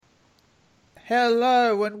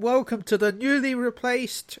Hello and welcome to the newly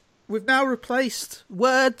replaced... We've now replaced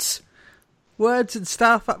words and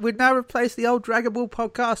stuff. We've now replaced the old Dragon Ball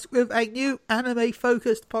podcast with a new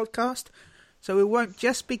anime-focused podcast. So we won't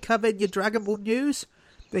just be covering your Dragon Ball news,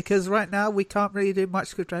 because right now we can't really do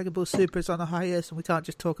much because Dragon Ball Super is on a hiatus and we can't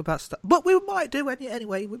just talk about stuff. But we might do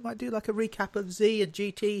anyway. We might do like a recap of Z and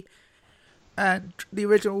GT and the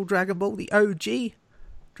original Dragon Ball, the OG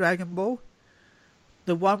Dragon Ball.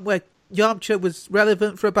 The one where Yamcha was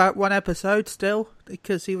relevant for about one episode still,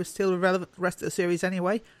 because he was still relevant for the rest of the series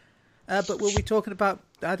anyway. But we'll be talking about,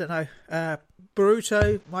 I don't know,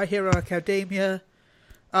 Boruto, My Hero Academia,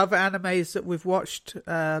 other animes that we've watched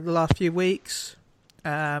the last few weeks.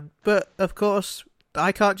 But, of course,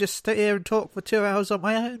 I can't just sit here and talk for 2 hours on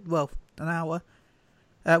my own. Well, an hour.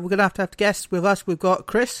 We're going to have guests with us. We've got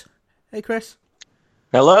Chris. Hey, Chris.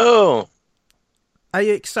 Hello. Are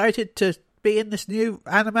you excited to be in this new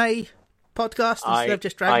anime podcast instead of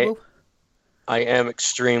just Dragon Ball? I am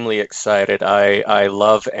extremely excited. I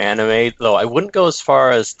love anime, though I wouldn't go as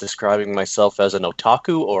far as describing myself as an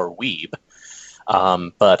otaku or weeb.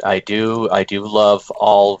 But I do love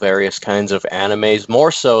all various kinds of animes,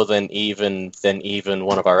 more so than even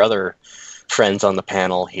one of our other friends on the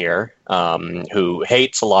panel here, who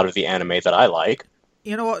hates a lot of the anime that I like.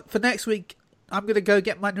 You know what? For next week, I'm going to go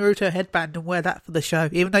get my Naruto headband and wear that for the show,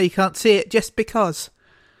 even though you can't see it, just because.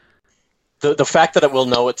 The fact that it will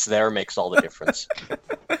know it's there makes all the difference.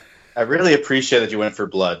 I really appreciate that you went for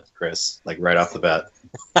blood, Chris, like right off the bat.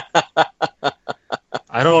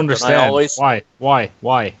 I don't understand. Why?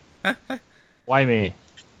 Why me?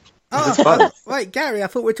 Oh, wait, Gary, I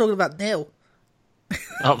thought we were talking about Neil.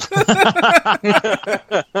 Oh.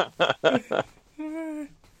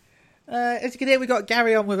 As you can hear, we got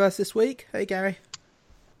Gary on with us this week. Hey, Gary.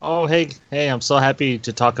 Oh, hey, I'm so happy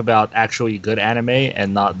to talk about actually good anime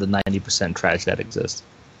and not the 90% trash that exists.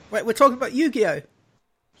 Wait, we're talking about Yu-Gi-Oh!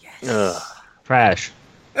 Yes. Trash.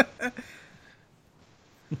 That's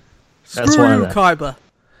one of them. Kaiba.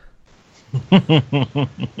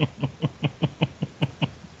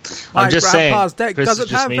 I'm just saying, grandpa's deck Chris doesn't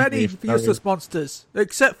have any useless monsters,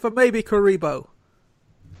 except for maybe Kuribo.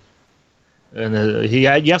 And you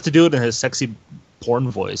have to do it in his sexy porn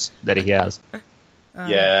voice that he has.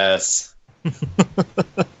 Yes.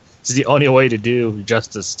 It's the only way to do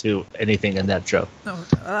justice to anything in that show. No,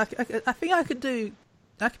 I think I could do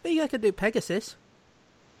Pegasus.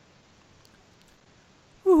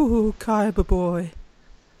 Ooh, Kaiba boy.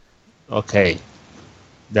 Okay.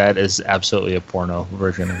 That is absolutely a porno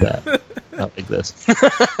version of that. Not like this.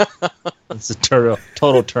 It's a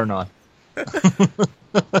total turn on.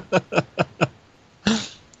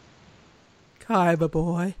 Kaiba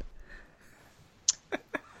boy.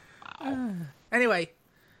 Anyway,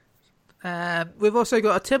 we've also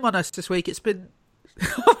got a Tim on us this week. It's been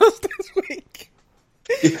this week.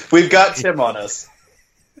 We've got Tim on us.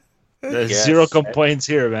 There's zero complaints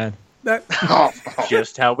here, man. No.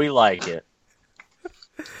 Just how we like it.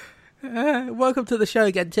 Welcome to the show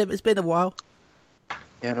again, Tim. It's been a while.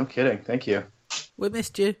 Yeah, no kidding. Thank you. We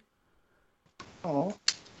missed you. Oh.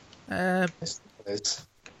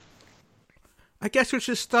 I guess we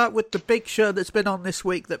should start with the big show that's been on this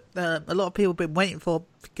week that a lot of people have been waiting for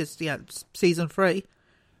because, it's season 3.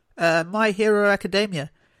 My Hero Academia.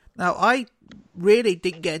 Now, I really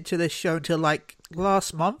didn't get into this show until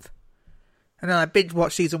last month. And then I binge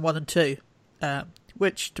watched season 1 and 2.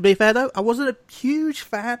 Which, to be fair though, I wasn't a huge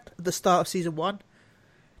fan at the start of season 1.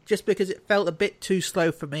 Just because it felt a bit too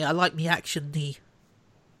slow for me. I like me action-y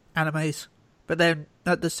animes. But then,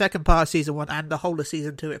 at the second part of season 1 and the whole of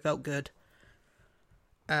season 2, it felt good.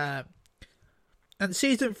 And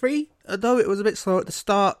season 3, although it was a bit slow at the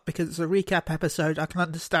start because it's a recap episode, I can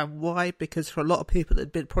understand why, because for a lot of people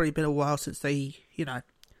it had probably been a while since they,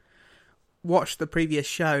 watched the previous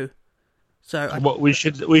show. So we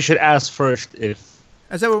should ask first if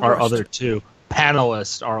our watched? Other two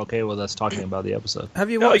panelists are okay with us talking about the episode. Have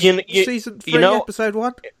you watched season 3, episode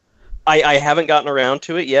 1? I haven't gotten around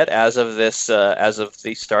to it yet as of the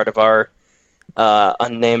start of our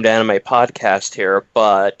unnamed anime podcast here,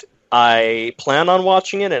 but I plan on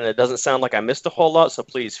watching it, and it doesn't sound like I missed a whole lot, so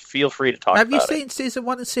please feel free to talk about it. Have you seen season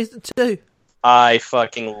 1 and season 2? I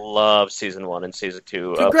fucking love season 1 and season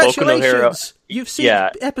 2. Congratulations! You've seen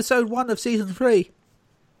episode 1 of season 3.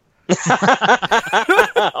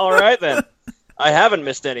 All right, then. I haven't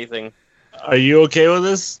missed anything. Are you okay with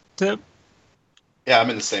this, Tim? Yeah, I'm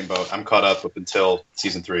in the same boat. I'm caught up until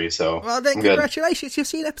season 3, so well, then, congratulations! You've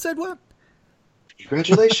seen episode 1.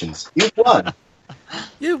 Congratulations! You've won!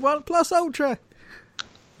 You've won plus ultra!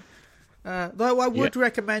 Though I would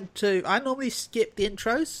recommend to... I normally skip the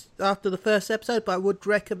intros after the first episode, but I would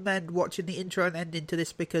recommend watching the intro and ending to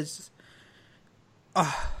this because...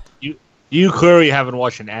 You clearly haven't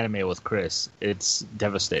watched an anime with Chris. It's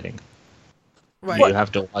devastating. Right. You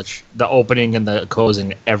have to watch the opening and the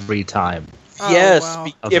closing every time Yes, wow.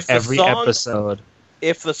 of if every episode.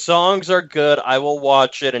 If the songs are good, I will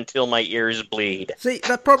watch it until my ears bleed. See,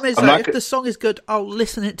 the problem is I'm that not if go- the song is good, I'll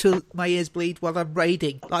listen it till my ears bleed while I'm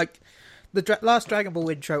raiding. Like, the last Dragon Ball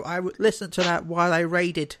intro, I would listen to that while I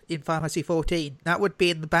raided in Final Fantasy 14. That would be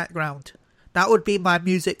in the background. That would be my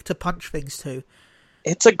music to punch things to.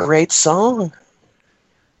 It's a great song.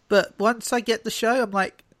 But once I get the show, I'm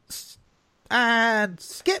like, and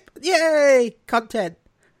skip, yay, content.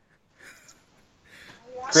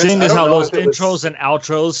 Chris, Seeing I as don't how know those if it was- intros and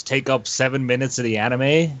outros take up 7 minutes of the anime,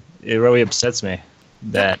 it really upsets me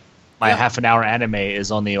that my Yeah. half an hour anime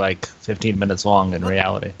is only like 15 minutes long in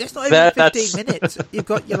reality. It's not even That's- 15 minutes. You've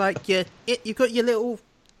got you've got your little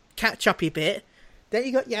catch-uppy bit, then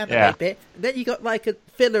you got your anime bit, and then you got like a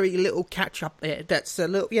fillery little catch-up bit that's a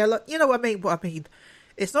little, like, you know what I mean? What I mean,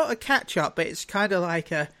 it's not a catch-up, but it's kind of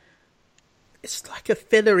like it's like a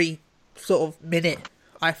fillery sort of minute,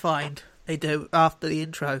 I find they do after the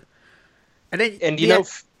intro. And then, And you yeah, know,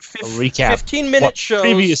 A recap. 15-minute What shows.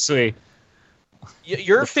 previously.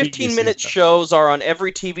 Your the previous 15-minute stuff. shows are on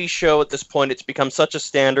every TV show at this point. It's become such a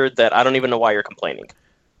standard that I don't even know why you're complaining.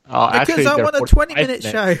 because I they're want a 45 20-minute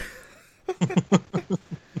show.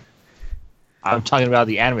 I'm talking about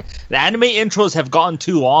the anime. The anime intros have gotten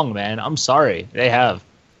too long, man. I'm sorry. They have.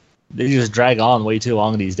 They just drag on way too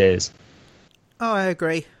long these days. Oh, I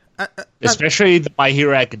agree. Especially the My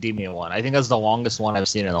Hero Academia one. I think that's the longest one I've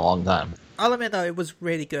seen in a long time. I'll admit, though, it was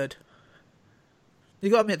really good. You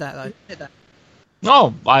gotta admit that, though.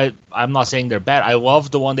 No, I'm not saying they're bad. I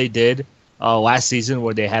love the one they did last season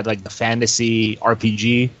where they had like the fantasy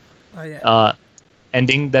RPG Oh, yeah.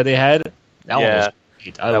 ending that they had. That one was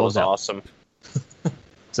great. I That love was that. awesome.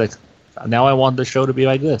 It's like now I want the show to be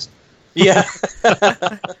like this. Yeah.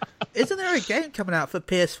 Isn't there a game coming out for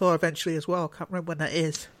PS4 eventually as well? I can't remember when that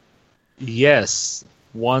is. Yes,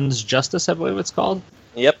 One's Justice, I believe it's called.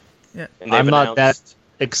 Yep. Yeah. And they've I'm not announced-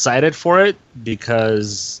 Excited for it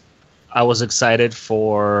because I was excited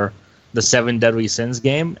for the Seven Deadly Sins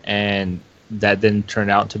game, and that didn't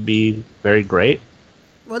turn out to be very great.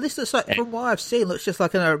 Well, this looks like, from what I've seen, looks just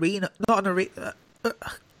like an arena. Not an arena. I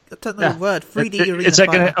don't know Yeah. the word. 3D arena. It's like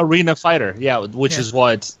an fighter. arena fighter, yeah, which Yeah. is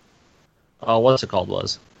what what's it called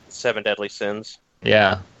was. Seven Deadly Sins.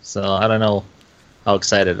 Yeah, so I don't know how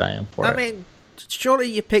excited I am for I it. mean,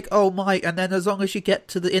 surely you pick All Might, and then as long as you get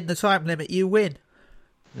to in the time limit, you win.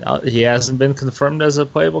 He hasn't been confirmed as a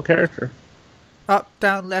playable character. Up,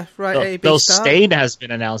 down, left, right, A, B, Though start. Stain has been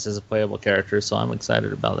announced as a playable character, so I'm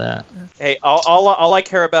excited about that. Hey, all I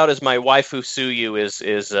care about is my waifu Suyu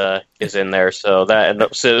is in there. So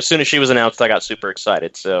so as soon as she was announced, I got super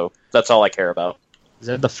excited. So that's all I care about. Is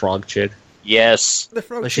that the frog chick? Yes. The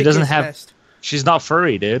frog But she chick doesn't is have- best. She's not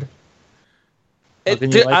furry, dude. How It,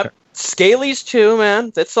 can you like her? Scalies too,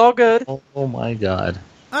 man. That's all good. Oh my god.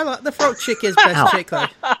 I like the frog chick is best chick though.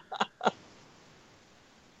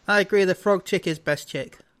 I agree. The frog chick is best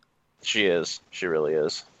chick. She is. She really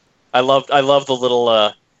is. I love the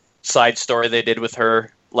little side story they did with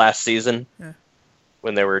her last season. Yeah.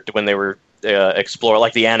 When they were explore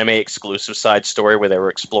like the anime exclusive side story where they were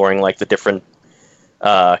exploring like the different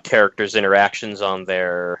characters' interactions on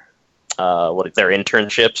their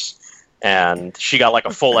internships, and she got like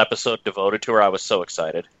a full episode devoted to her. I was so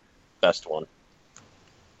excited. Best one.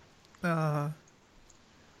 Oh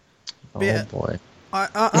Yeah. boy.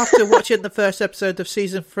 After watching the first episode of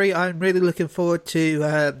season 3, I'm really looking forward to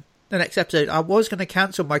the next episode. I was going to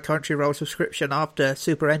cancel my Crunchyroll subscription after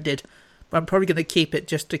Super ended, but I'm probably going to keep it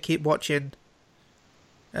just to keep watching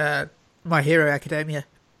My Hero Academia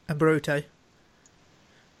and Boruto.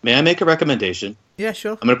 May I make a recommendation? Yeah,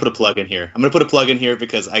 sure. I'm going to put a plug in here. I'm going to put a plug in here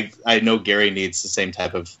because I know Gary needs the same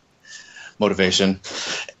type of motivation.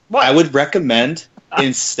 What? I would recommend,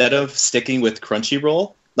 instead of sticking with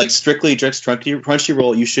Crunchyroll, like strictly just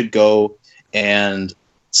Crunchyroll, you should go and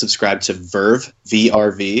subscribe to Verve,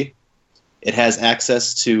 VRV. It has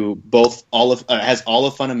access to both has all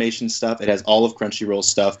of Funimation stuff. It has all of Crunchyroll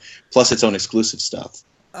stuff, plus its own exclusive stuff.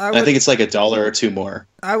 And I think it's like $1 or $2 more.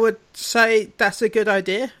 I would say that's a good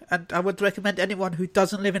idea, and I would recommend anyone who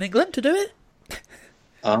doesn't live in England to do it.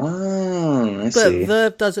 Oh, I But see.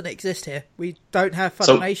 Verve doesn't exist here. We don't have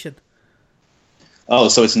So- Funimation. Oh,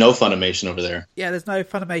 so it's no Funimation over there. Yeah, there's no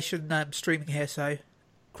Funimation streaming here, so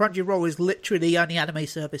Crunchyroll is literally the only anime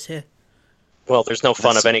service here. Well, there's no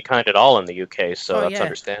fun That's- of any kind at all in the UK, so Oh, that's yeah.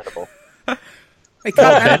 understandable. They can't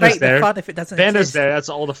Ben animate is the there. fun if it doesn't Ben is exist. there. That's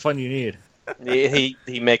all the fun you need.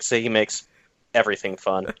 He makes everything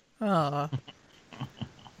fun. Ah.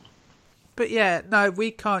 But yeah, no,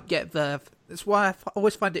 we can't get Verve. That's why I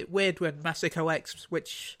always find it weird when Masako X,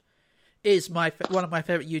 which is one of my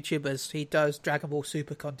favourite YouTubers, he does Dragon Ball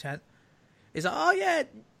Super content, is like, oh yeah,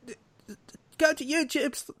 go to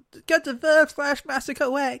YouTube, go to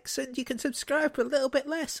Verve/Masako X, and you can subscribe for a little bit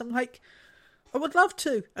less. I'm like, I would love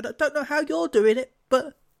to, and I don't know how you're doing it,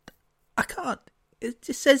 but I can't. It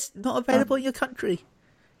just says not available in your country.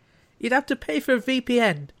 You'd have to pay for a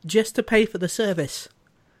VPN just to pay for the service.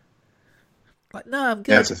 Like, no, I'm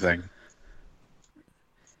good. That's the thing.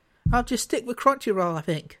 I'll just stick with Crunchyroll, I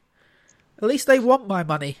think. At least they want my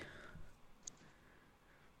money.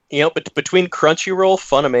 You know, but between Crunchyroll,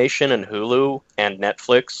 Funimation, and Hulu, and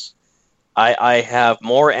Netflix, I have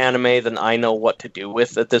more anime than I know what to do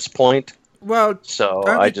with at this point. Well, So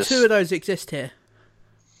only two of those exist here.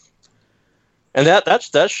 And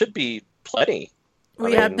that should be plenty.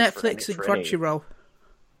 We have for Netflix any- and for any- Crunchyroll.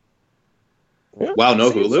 Yeah, Wow, no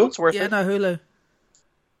see, Hulu? so it's worth Yeah, it. no Hulu.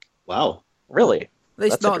 Wow. Really? At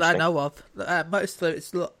least That's not that I interesting. know of. Most of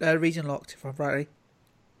it's region locked, if I'm right.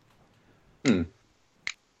 Hmm.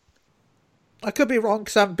 I could be wrong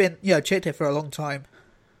because I haven't been, checked it for a long time.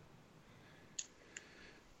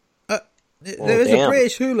 There is a damn.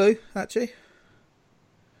 British Hulu, actually.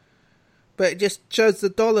 But it just shows the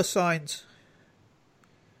dollar signs.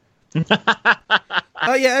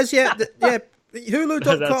 Oh, yeah, yeah. That's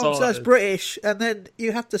Hulu.com all says it is. British, and then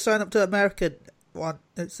you have to sign up to American one.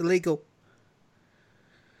 It's illegal.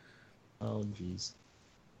 Oh, jeez.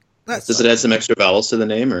 Does it add some extra vowels to the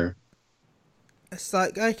name, or? It's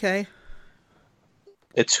like, okay.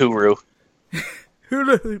 It's Huru.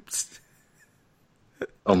 Hula hoops.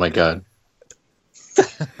 Oh my god.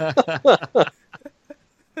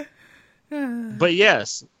 But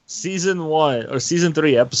yes, season 1 or season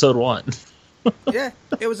 3, episode 1. Yeah,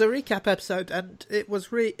 it was a recap episode, and it was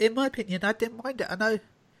in my opinion, I didn't mind it. I know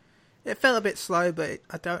it felt a bit slow, but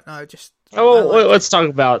I don't know. Let's talk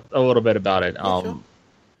about a little bit about it. Sure.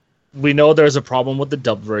 We know there's a problem with the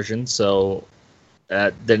dubbed version, so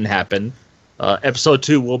that didn't happen. Episode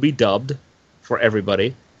 2 will be dubbed for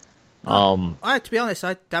everybody. To be honest,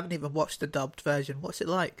 I haven't even watched the dubbed version. What's it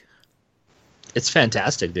like? It's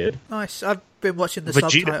fantastic, dude. Nice. I've been watching the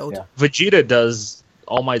Vegeta, subtitled. yeah. Vegeta does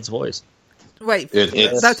All Might's voice. Wait,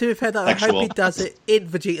 It's that to be fair, though, I hope actual. he does it in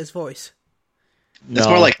Vegeta's voice. It's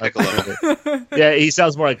more like Piccolo. Yeah, he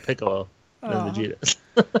sounds more like Piccolo than Aw. Vegeta.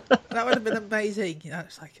 That would have been amazing.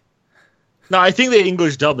 It's like, No, I think the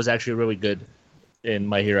English dub is actually really good in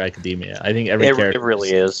My Hero Academia. I think every character It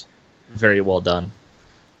really is. very well done.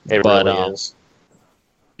 It But, really is.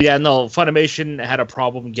 Yeah, no, Funimation had a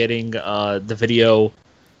problem getting the video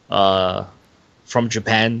from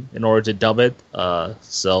Japan in order to dub it,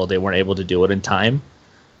 so they weren't able to do it in time.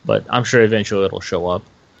 But I'm sure eventually it'll show up.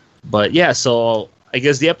 But yeah, so I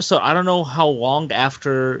guess the episode, I don't know how long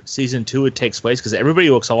after season 2 it takes place, because everybody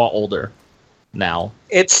looks a lot older now.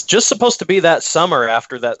 It's just supposed to be that summer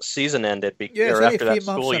after that season ended, Yeah, it's or only after a few that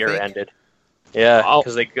months, school I year think. ended. Yeah, Oh,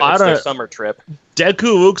 because it's I their don't- summer trip. Deku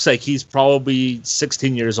looks like he's probably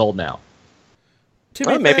 16 years old now. to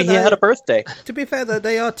Well, be maybe fair, he had a birthday. To be fair, though,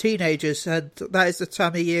 they are teenagers, and that is the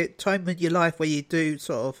time in your life where you do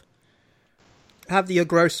sort of have your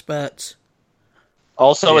growth spurts.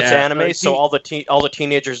 Also, it's Yeah, anime, like so he- all the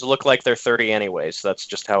teenagers look like they're 30 anyways. That's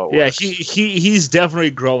just how it Yeah, works. he's definitely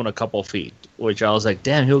grown a couple feet, which I was like,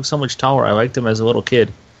 damn, he looks so much taller. I liked him as a little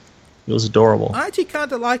kid. He was adorable. I actually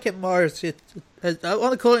kind of like it more I'm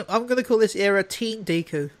going to call this era Teen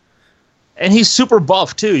Deku. And he's super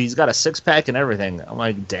buff, too. He's got a six-pack and everything. I'm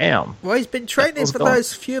like, damn. Well, he's been training What's for going-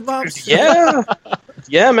 those few months. Yeah,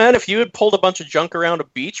 yeah, man. If you had pulled a bunch of junk around a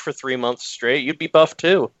beach for 3 months straight, you'd be buff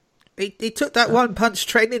too. He took that one punch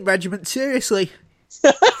training regimen seriously.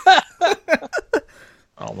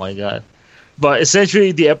 Oh, my God. But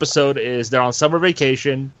essentially, the episode is they're on summer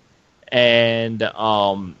vacation, and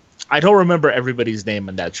I don't remember everybody's name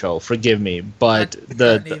in that show. Forgive me. But I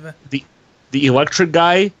don't either. the electric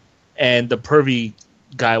guy and the pervy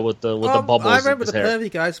guy with the bubbles I in remember his the hair.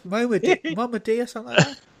 pervy guys, Moma D or something like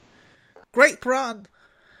that. Great prawn.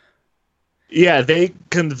 Yeah, they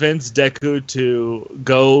convinced Deku to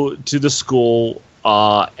go to the school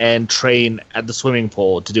and train at the swimming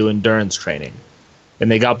pool to do endurance training. And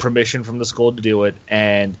they got permission from the school to do it,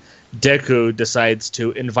 and Deku decides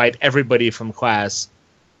to invite everybody from class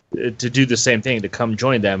to do the same thing, to come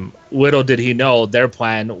join them. Little did he know their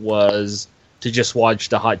plan was to just watch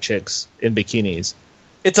the hot chicks in bikinis.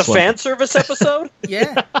 It's a Swim. fan service episode.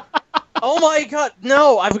 Yeah. Oh my god,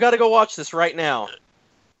 no! I've got to go watch this right now.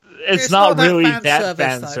 It's not not that really fan that service,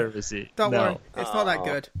 fan though. servicey. Don't No. worry, it's not that Oh.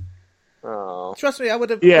 good. Oh. Trust me, I would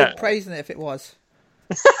have Yeah. been praising it if it was.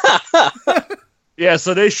 Yeah,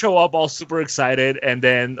 so they show up all super excited, and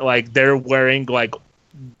then like they're wearing like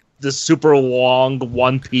the super long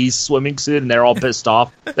one-piece swimming suit, and they're all pissed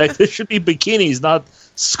off. Like this should be bikinis, not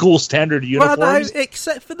school standard Well, no, uniforms.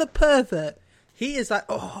 except for the pervert. He is like,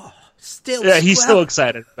 oh, still. Yeah, he's still swell.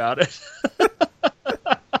 excited about it.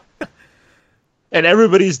 And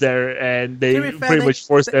everybody's there, and they To be fair, pretty they- much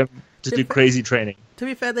force they- them to to do be fair- crazy training. To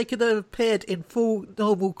be fair, they could have appeared in full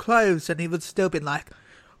normal clothes, and he would still been like,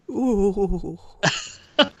 ooh.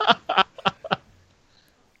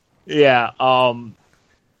 Yeah,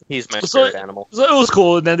 He's my So- spirit animal. so it was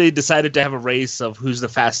cool. And then they decided to have a race of who's the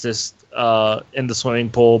fastest in the swimming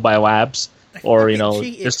pool by laps, or you know,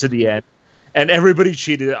 Cheated. just to the end. And everybody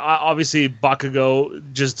cheated. Obviously, Bakugo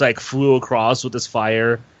just like flew across with his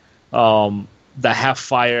fire. The half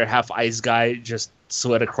fire, half ice guy just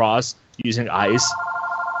slid across using ice.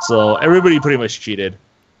 So everybody pretty much cheated.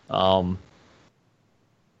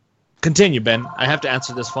 Continue, Ben. I have to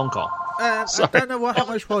answer this phone call. I Sorry. don't know how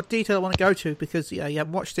much more detail I want to go to because you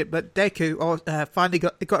haven't watched it, but Deku finally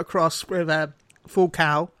got across with full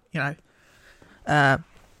cow, you know.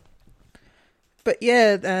 But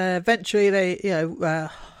yeah, eventually they,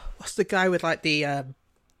 what's the guy with like the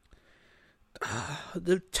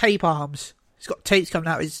tape arms? He's got tapes coming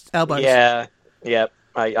out of his elbows. Yeah, yep.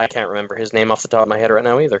 I can't remember his name off the top of my head right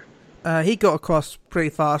now either. He got across pretty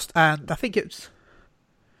fast, and I think it's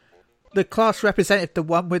the class representative, the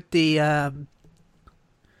one with the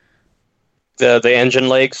The engine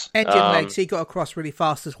legs. engine legs. He got across really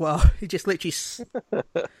fast as well. He just literally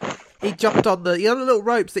he jumped on the little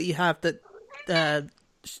ropes that you have that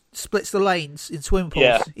splits the lanes in swimming pools.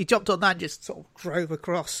 Yeah. He jumped on that and just sort of drove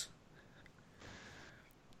across.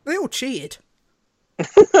 They all cheated.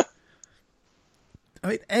 I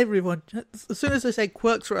mean, everyone. As soon as they say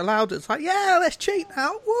quirks are allowed, it's like, yeah, let's cheat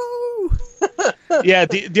now. Woo! Yeah,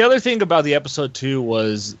 the other thing about the episode 2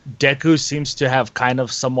 was Deku seems to have kind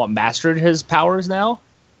of somewhat mastered his powers now,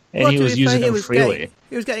 and Well, he to was be fair, using them freely.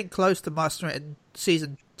 He was getting close to mastering it in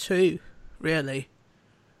season 2, really.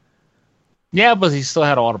 Yeah, but he still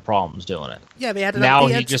had a lot of problems doing it. Yeah, but he had Now he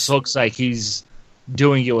he had, just looks like he's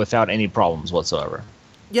doing it without any problems whatsoever.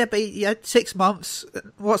 Yeah, but he had 6 months.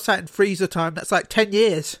 What's that in Freezer time? That's like 10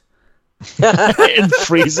 years. In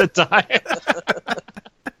Frieza time.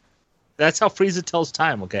 That's how Frieza tells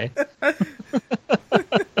time, okay?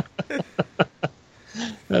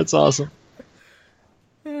 That's awesome.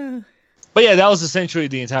 But yeah, that was essentially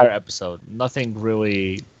the entire episode. Nothing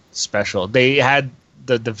really special. They had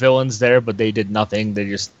the villains there, but they did nothing. They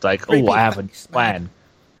just like, Creepy oh, I have a face, man. plan.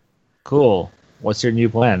 Cool. What's your new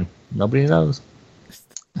plan? Nobody knows.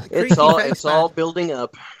 It's all building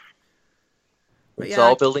up. But It's yeah,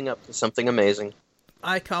 all building up to something amazing.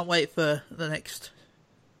 I can't wait for the next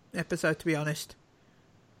episode, to be honest.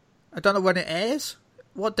 I don't know when it airs.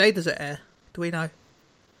 What day does it air? Do we know?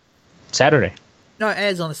 Saturday. No, it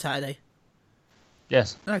airs on a Saturday.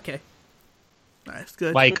 Yes. Okay. That's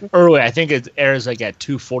good. Like early. I think it airs like at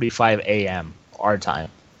 2:45 a.m. our time.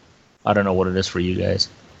 I don't know what it is for you guys.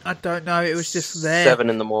 I don't know. It was just there. 7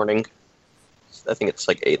 in the morning. I think it's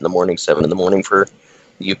like 8 in the morning, 7 in the morning for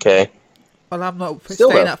the UK. Well, I'm not Still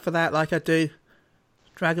staying though. up for that like I do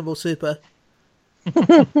Dragon Ball Super.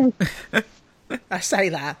 I say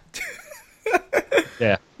that.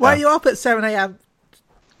 Yeah. Why are you up at 7 a.m.?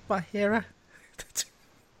 My hero.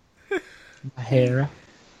 Hair.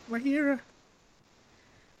 My hero.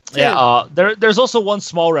 Yeah, there's also one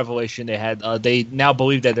small revelation they had. They now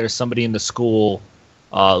believe that there's somebody in the school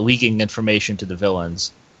leaking information to the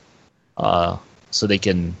villains, so they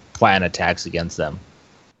can plan attacks against them.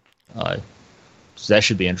 So that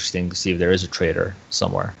should be interesting to see if there is a traitor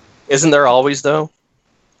somewhere. Isn't there always, though?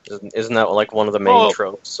 Isn't that like one of the main Oh.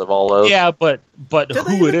 tropes of all those? Yeah, but Do they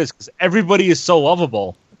who it even- is? Because everybody is so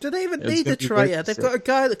lovable. Do they even It's need gonna a be very traitor? They've interesting. got a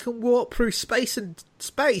guy that can warp through space and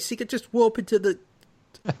space. He could just warp into the.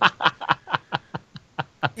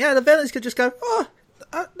 Yeah, the villains could just go,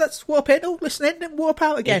 let's warp in, listen in, and warp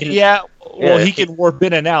out again. Yeah, well, Yeah. he can warp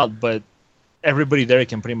in and out, but everybody there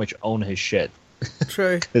can pretty much own his shit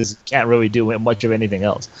True. because he can't really do much of anything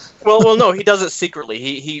else. Well, no, he does it secretly.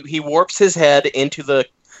 He warps his head into the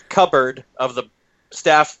cupboard of the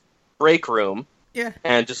staff break room Yeah.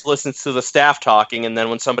 and just listens to the staff talking. And then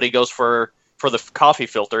when somebody goes for the coffee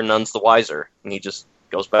filter, none's the wiser, and he just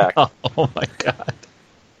goes back. Oh my god.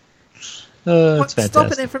 What's That's stopping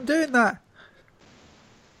fantastic. him from doing that?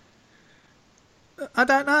 I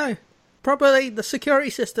don't know. Probably the security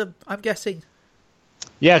system, I'm guessing.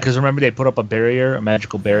 Yeah, because remember they put up a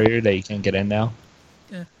magical barrier that you can't get in now.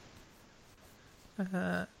 Yeah.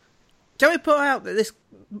 Can we put out this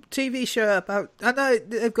TV show about... I know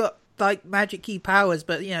they've got, like, magic-y powers,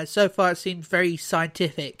 but, so far it seems very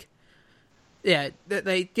scientific. Yeah,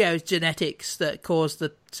 it's genetics that cause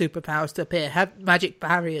the superpowers to appear. Have magic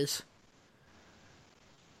barriers.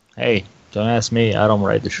 Hey, don't ask me. I don't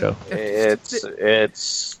write the show. They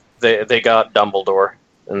got Dumbledore,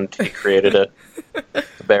 and he created a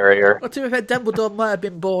barrier. Well, to be fair, Dumbledore might have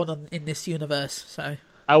been born in this universe, so...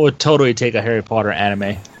 I would totally take a Harry Potter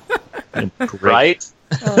anime. Right?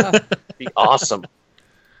 Be awesome.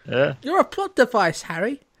 Yeah. You're a plot device,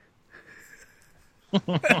 Harry.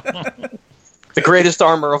 The greatest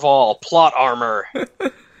armor of all, plot armor.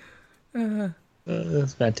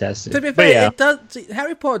 That's fantastic. To be fair,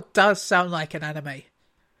 Harry Potter does sound like an anime.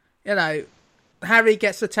 Harry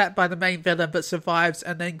gets attacked by the main villain but survives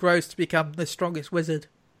and then grows to become the strongest wizard.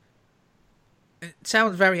 It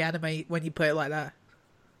sounds very anime when you put it like that.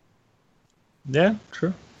 Yeah,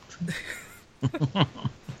 true.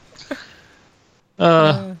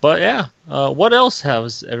 But yeah, what else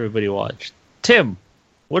has everybody watched? Tim,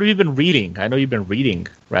 what have you been reading? I know you've been reading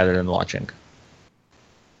rather than watching.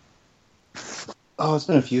 Oh, it's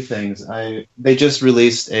been a few things. They just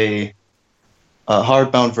released a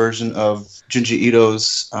hardbound version of Junji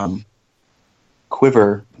Ito's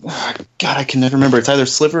Quiver. God, I can never remember. It's either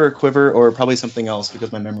Sliver or Quiver or probably something else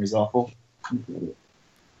because my memory's awful.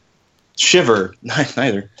 Shiver.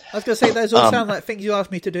 Neither. I was going to say, those all sound like things you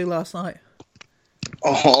asked me to do last night.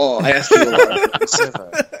 Oh, I asked you a lot.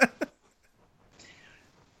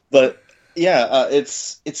 But yeah,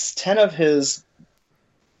 it's 10 of his.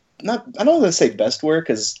 I don't want to say best work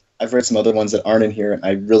because I've read some other ones that aren't in here, and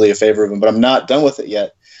I'm really a favor of them. But I'm not done with it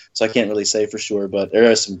yet, so I can't really say for sure. But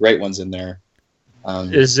there are some great ones in there.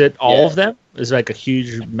 Is it all of them? Is it like a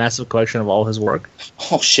huge, massive collection of all his work?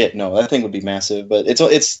 Oh shit, no, that thing would be massive. But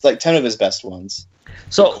it's like 10 of his best ones.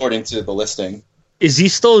 So according to the listing. Is he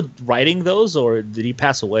still writing those, or did he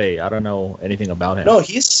pass away? I don't know anything about him. No,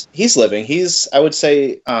 he's living. I would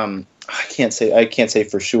say, I can't say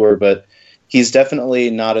for sure, but he's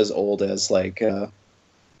definitely not as old as like Hayao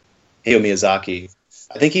Miyazaki.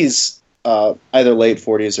 I think he's either late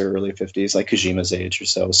 40s or early 50s, like Kojima's age or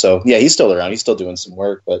so. So yeah, he's still around. He's still doing some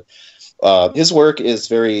work, but his work is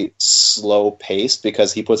very slow paced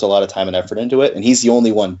because he puts a lot of time and effort into it, and he's the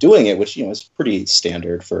only one doing it, which is pretty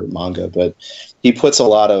standard for manga. But he puts a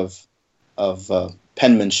lot of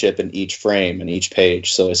penmanship in each frame and each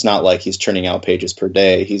page, so it's not like he's churning out pages per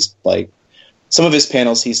day. He's like, some of his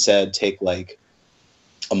panels, he said, take like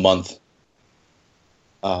a month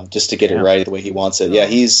just to get it right the way he wants it. Yeah,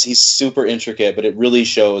 he's super intricate, but it really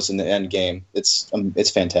shows in the end game. It's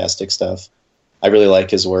fantastic stuff. I really like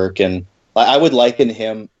his work, and I would liken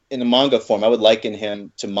him in the manga form. I would liken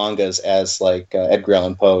him to mangas as like Edgar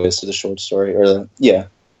Allan Poe is to the short story, or the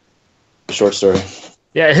short story.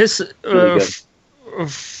 Yeah, his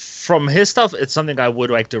from his stuff, it's something I would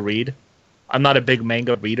like to read. I'm not a big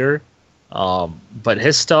manga reader, but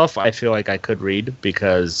his stuff I feel like I could read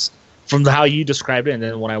because from how you described it, and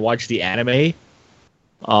then when I watch the anime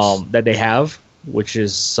that they have, which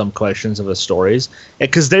is some collections of the stories,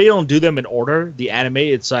 because they don't do them in order. The anime,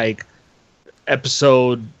 it's like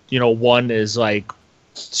episode 1 is like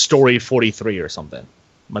story 43 or something.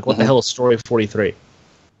 I'm like, what the hell is story 43?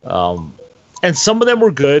 And some of them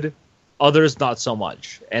were good, others not so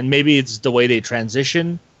much. And maybe it's the way they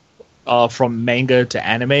transition from manga to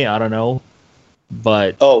anime. I don't know,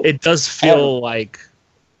 but it does feel like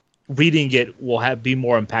reading it will be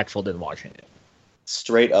more impactful than watching it.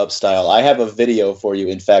 Straight up style. I have a video for you,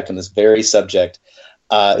 in fact, on this very subject.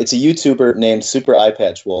 It's a YouTuber named Super Eye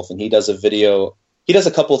Patch Wolf, and he does a video. He does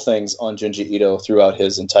a couple things on Junji Ito throughout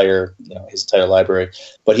his entire library,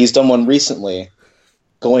 but he's done one recently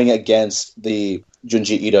going against the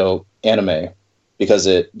Junji Ito anime because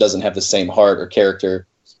it doesn't have the same heart or character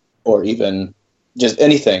or even just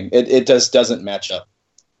anything. It just doesn't match up.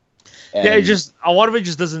 And a lot of it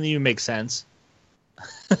just doesn't even make sense.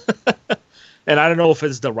 And I don't know if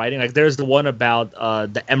it's the writing. Like, there's the one about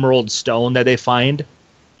the emerald stone that they find,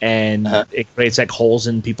 and it creates like holes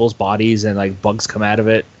in people's bodies, and like bugs come out of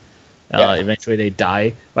it. Eventually, they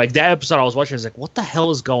die. Like, that episode I was watching, I was like, "What the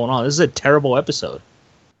hell is going on? This is a terrible episode."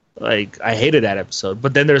 Like, I hated that episode.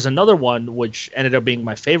 But then there's another one which ended up being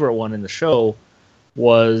my favorite one in the show.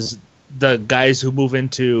 Was the guys who move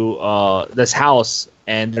into this house,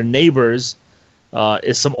 and their neighbors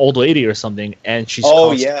is some old lady or something, and she's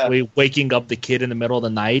constantly waking up the kid in the middle of the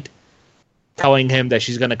night, telling him that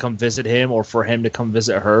she's going to come visit him or for him to come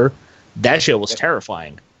visit her. That shit was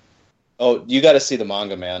terrifying. Oh, you got to see the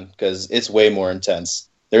manga, man, because it's way more intense.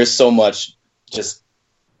 There's so much. Just,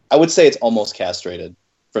 I would say it's almost castrated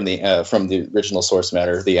from the original source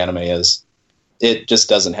matter. The anime is. It just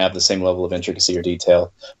doesn't have the same level of intricacy or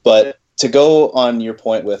detail. But to go on your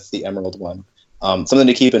point with the Emerald one, something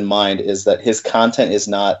to keep in mind is that his content is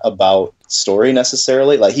not about story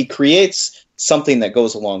necessarily. Like, he creates something that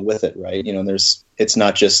goes along with it, right? You know, it's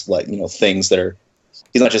not just like, you know, things that are.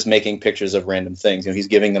 He's not just making pictures of random things. You know, he's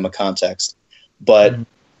giving them a context. But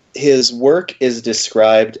his work is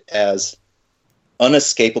described as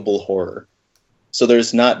unescapable horror. So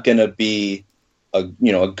there's not going to be a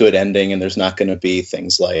good ending, and there's not going to be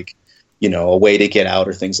things like, you know, a way to get out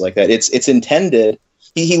or things like that. It's intended.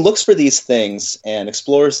 He looks for these things and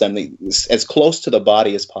explores them as close to the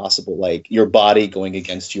body as possible, like your body going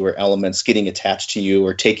against you or elements getting attached to you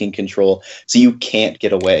or taking control so you can't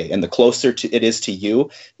get away. And the closer it is to you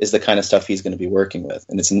is the kind of stuff he's going to be working with.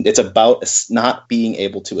 And it's about not being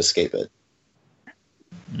able to escape it.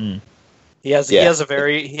 He has a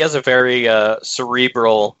very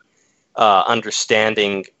cerebral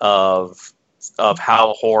understanding of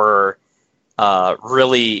how horror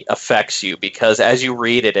really affects you, because as you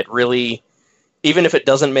read it, it really, even if it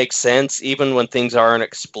doesn't make sense, even when things aren't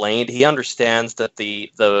explained, he understands that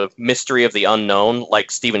the mystery of the unknown,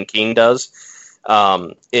 like Stephen King does,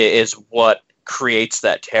 is what creates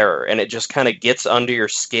that terror, and it just kind of gets under your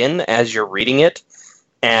skin as you're reading it,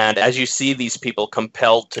 and as you see these people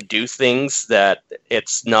compelled to do things that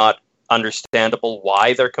it's not understandable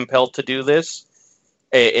why they're compelled to do this.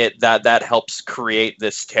 That helps create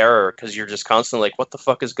this terror, because you're just constantly like, what the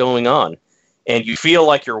fuck is going on? And you feel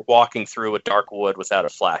like you're walking through a dark wood without a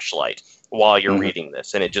flashlight while you're reading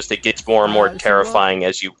this, and it gets more and more terrifying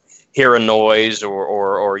as you hear a noise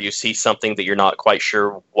or you see something that you're not quite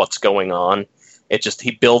sure what's going on.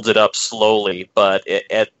 He builds it up slowly, but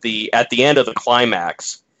at the end of the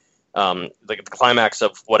climax, the climax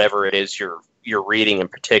of whatever it is you're reading in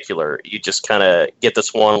particular, you just kind of get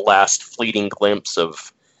this one last fleeting glimpse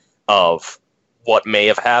of what may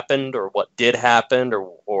have happened or what did happen,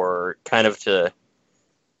 or kind of to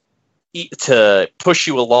push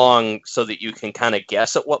you along so that you can kind of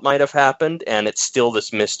guess at what might have happened, and it's still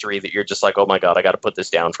this mystery that you're just like, oh my god, I got to put this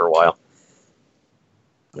down for a while.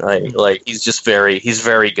 Like he's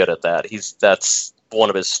very good at that. That's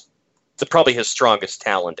one of probably his strongest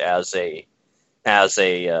talent as a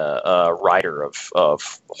writer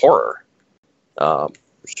of horror. For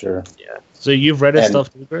sure. Yeah. So you've read his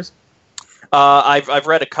stuff too, Chris? I've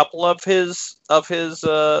read a couple of his mangas,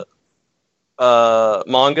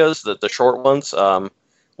 the short ones. One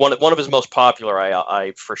of his most popular,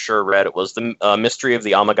 I for sure read. It was the Mystery of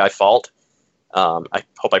the Amagai Fault. I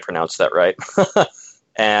hope I pronounced that right.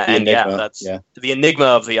 and that's the Enigma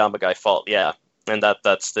of the Amagai Fault. Yeah, and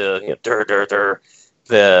that's the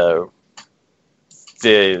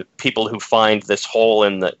the people who find these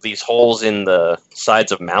holes in the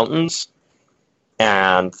sides of mountains,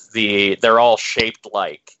 and they're all shaped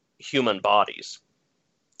like human bodies,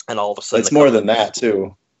 and all of a sudden it's more than that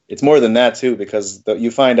too. It's more than that too, because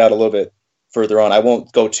you find out a little bit further on. I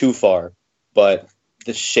won't go too far, but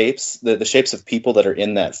the shapes, the shapes of people that are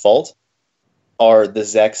in that fault are the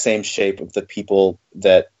exact same shape of the people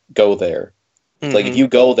that go there. Mm-hmm. Like if you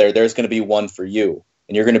go there, there's going to be one for you,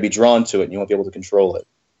 and you're going to be drawn to it, and you won't be able to control it.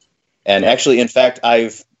 And actually, in fact,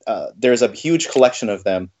 there's a huge collection of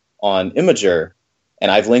them on Imager,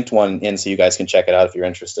 and I've linked one in so you guys can check it out if you're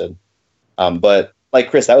interested. But like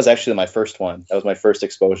Chris, that was actually my first one. That was my first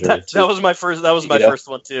exposure. That was my first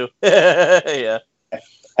one too. Yeah.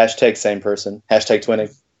 Hashtag same person. Hashtag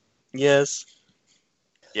twinning. Yes.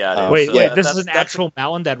 Yeah. Wait. This is an actual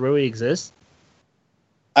mountain that really exists?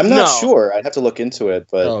 I'm not sure. I'd have to look into it,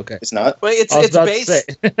 but it's not. Well, it's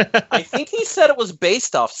based. I think he said it was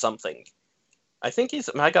based off something. I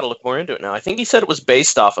got to look more into it now. I think he said it was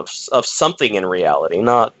based off of something in reality,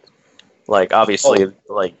 not like obviously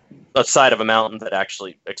like a side of a mountain that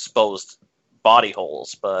actually exposed body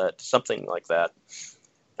holes, but something like that.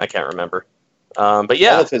 I can't remember. But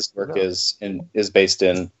yeah, all of his work is based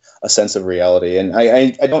in a sense of reality, and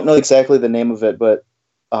I don't know exactly the name of it, but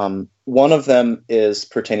one of them is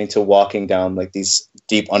pertaining to walking down like these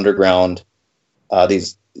deep underground,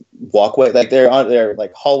 these walkway, like they're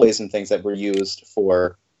like hallways and things that were used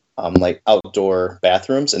for like outdoor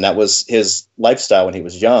bathrooms, and that was his lifestyle when he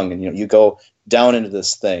was young. And you go down into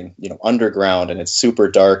this thing, underground, and it's super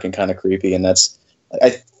dark and kind of creepy. And I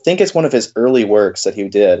think it's one of his early works that he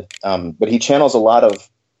did, but he channels a lot of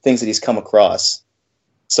things that he's come across.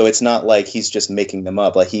 So it's not like he's just making them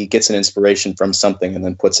up. Like he gets an inspiration from something and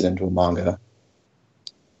then puts it into a manga.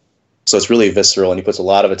 So it's really visceral, and he puts a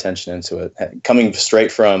lot of attention into it, coming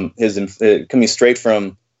straight from his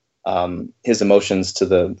emotions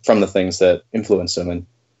from the things that influence him, and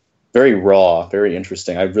very raw, very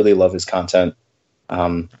interesting. I really love his content.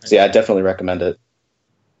 So yeah, I definitely recommend it.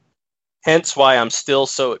 Hence why I'm still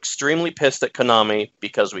so extremely pissed at Konami,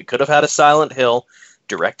 because we could have had a Silent Hill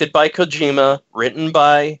directed by Kojima, written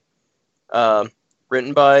by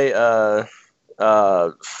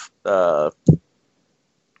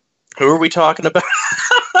who are we talking about?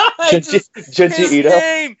 Junji Ito.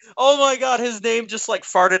 Name. Oh my god, his name just like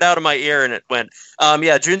farted out of my ear and it went.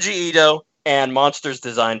 Junji Ito, and monsters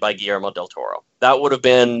designed by Guillermo del Toro. That would have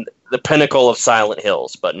been the pinnacle of Silent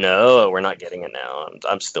Hills, but no, we're not getting it now.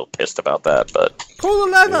 I'm still pissed about that, but pull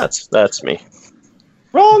the lever. That's me.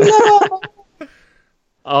 Wrong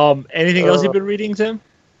lever. Anything else you've been reading, Tim?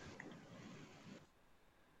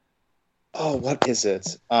 Oh, what is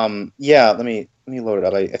it? Yeah, let me load it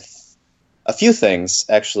up. A few things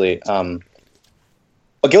actually. A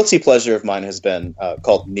guilty pleasure of mine has been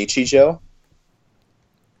called Nichijou.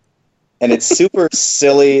 And it's super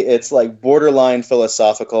silly. It's like borderline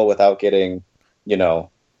philosophical without getting, without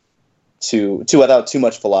too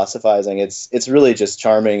much philosophizing. It's really just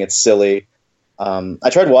charming. It's silly. I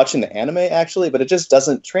tried watching the anime actually, but it just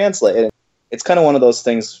doesn't translate. It's kind of one of those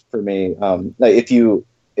things for me. Like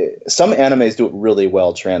some animes do it really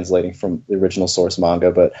well translating from the original source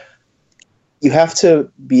manga, but you have to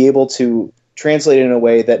be able to translate it in a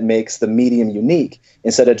way that makes the medium unique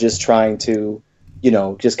instead of just trying to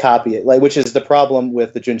just copy it, which is the problem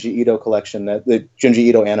with the Junji Ito collection, the Junji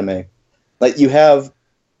Ito anime. Like, you have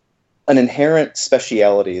an inherent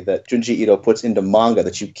speciality that Junji Ito puts into manga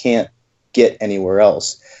that you can't get anywhere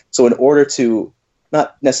else. So in order to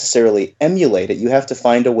not necessarily emulate it, you have to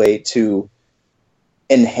find a way to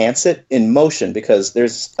enhance it in motion, because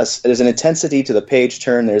there's an intensity to the page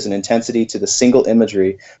turn, there's an intensity to the single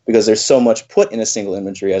imagery, because there's so much put in a single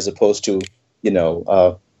imagery as opposed to,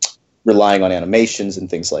 relying on animations and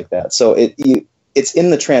things like that. So it's in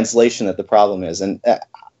the translation that the problem is. And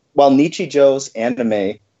while Nichijou's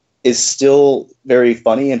anime is still very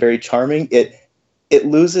funny and very charming, it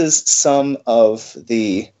loses some of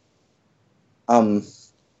the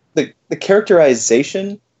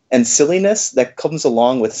characterization and silliness that comes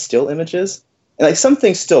along with still images. And like, some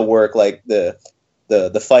things still work, like the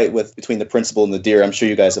fight between the principal and the deer. I'm sure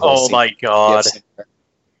you guys have all seen. Oh my god.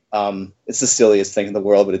 It's the silliest thing in the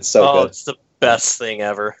world, but it's so good. It's the best thing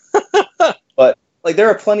ever. But like,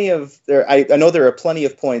 I know there are plenty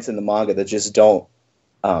of points in the manga that just don't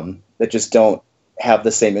have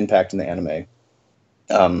the same impact in the anime.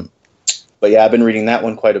 But yeah, I've been reading that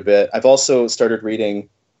one quite a bit. I've also started reading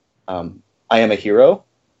I Am a Hero.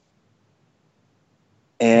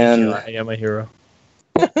 And I Am a Hero.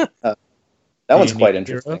 That one's quite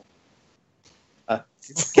interesting.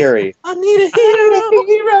 Gary. I need a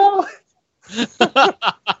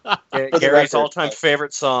hero. Gary's all-time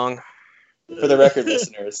favorite song. For the record,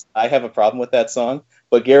 listeners, I have a problem with that song,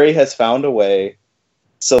 but Gary has found a way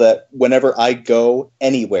so that whenever I go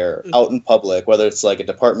anywhere out in public, whether it's like a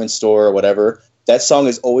department store or whatever, that song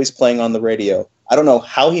is always playing on the radio. I don't know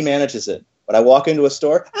how he manages it, but I walk into a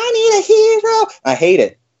store, I need a hero. I hate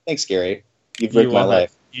it. Thanks, Gary. You've ruined my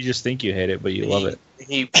life. You just think you hate it, but you love it.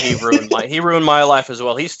 He ruined my life as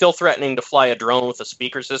well. He's still threatening to fly a drone with a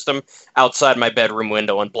speaker system outside my bedroom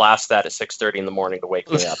window and blast that at 6:30 in the morning to wake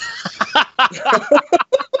me up.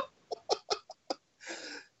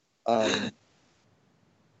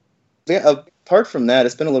 Apart from that,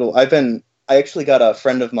 it's been a little. I actually got a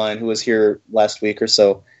friend of mine who was here last week or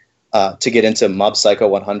so to get into Mob Psycho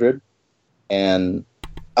 100, and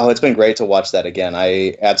it's been great to watch that again.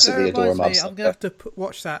 I absolutely adore Mob Psycho. I'm gonna have to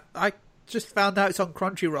watch that. I just found out it's on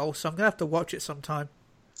Crunchyroll, so I'm gonna have to watch it sometime.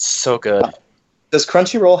 So good. Does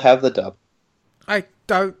Crunchyroll have the dub? I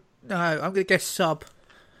don't know. I'm gonna guess sub.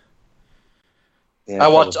 Yeah, I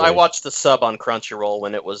watched the sub on Crunchyroll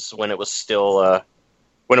when it was still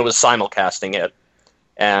when it was simulcasting it,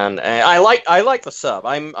 and I like the sub.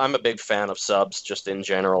 I'm a big fan of subs just in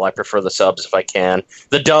general. I prefer the subs if I can.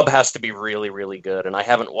 The dub has to be really, really good, and I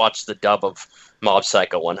haven't watched the dub of Mob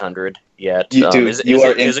Psycho 100 yet. You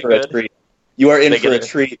are in for a treat. You are in for a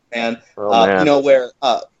treat, man. Oh, man. Where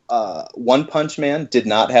One Punch Man did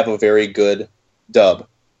not have a very good dub.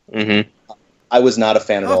 Mm-hmm. I was not a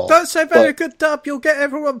fan at all. Don't say very good dub. You'll get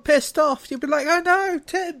everyone pissed off. You'll be like, oh no,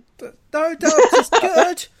 Tim, no dub is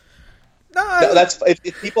good. No, that's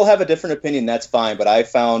if people have a different opinion, that's fine. But I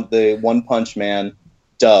found the One Punch Man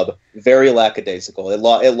dub very lackadaisical. It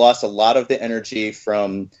lost a lot of the energy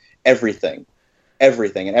from everything,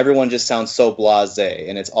 and everyone just sounds so blasé,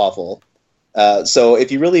 and it's awful. So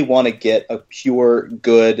if you really want to get a pure,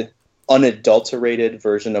 good, unadulterated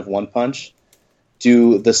version of One Punch,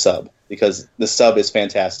 do the sub, because the sub is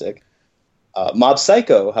fantastic. Mob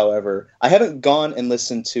Psycho, however, I haven't gone and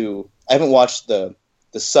listened to... I haven't watched the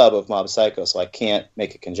sub of Mob Psycho, so I can't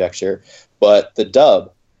make a conjecture. But the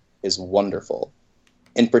dub is wonderful.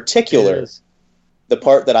 In particular, the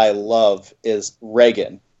part that I love is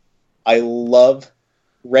Reagan. I love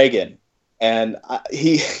Reagan. And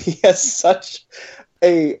he has such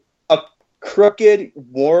a crooked,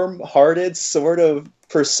 warm-hearted sort of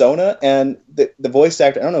persona. And the voice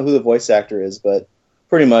actor, I don't know who the voice actor is, but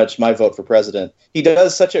pretty much my vote for president. He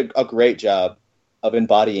does such a great job of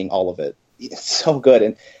embodying all of it. It's so good.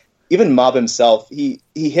 And even Mob himself, he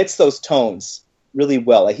hits those tones really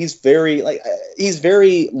well. Like he's very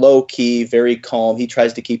low key, very calm. He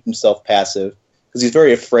tries to keep himself passive because he's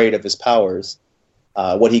very afraid of his powers,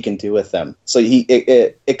 what he can do with them. So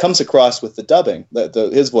it comes across with the dubbing,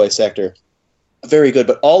 his voice actor, very good.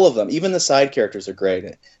 But all of them, even the side characters, are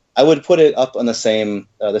great. I would put it up on the same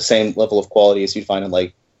level of quality as you'd find in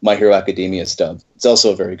like My Hero Academia's dub. It's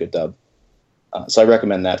also a very good dub. So I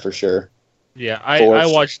recommend that for sure. Yeah, I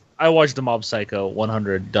watched the Mob Psycho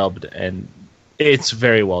 100 dubbed, and it's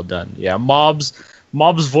very well done. Yeah, Mob's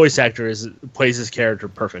voice actor plays his character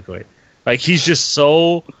perfectly. Like he's just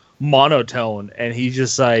so monotone, and he's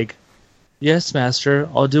just like, "Yes, master,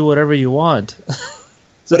 I'll do whatever you want."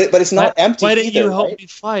 So, but it's not empty. Why didn't either, you help right? me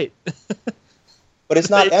fight? But it's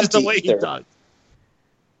not It's empty just the way either. he talks.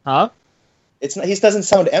 Huh? It's not, he doesn't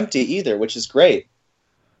sound empty either, which is great.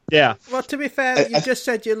 Yeah. Well, to be fair, you just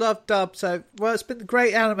said you love dub, so it's been a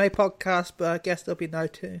great anime podcast, but I guess there'll be no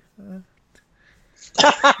two.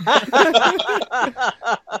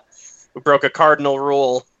 We broke a cardinal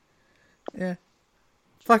rule. Yeah.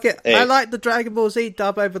 Fuck it. Hey. I like the Dragon Ball Z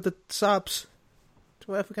dub over the subs. So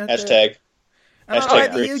what if we're going to do? Hashtag. And I hashtag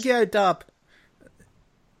like the Greeks. Yu-Gi-Oh dub.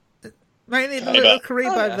 Mainly the Kinda. Little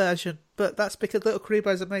Karibo Oh, yeah. version, but that's because Little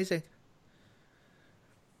Karibo's amazing.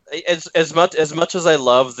 As much as I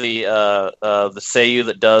love the Seiyu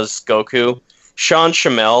that does Goku, Sean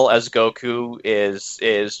Shamel as Goku is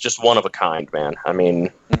just one of a kind, man. I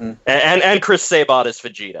mean, and Chris Sabat as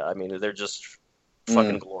Vegeta. I mean, they're just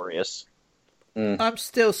fucking glorious. I'm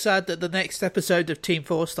still sad that the next episode of Team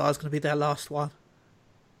 4 Star is going to be their last one.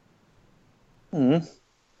 Where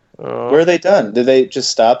are they done? Did they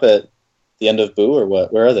just stop at the end of Boo or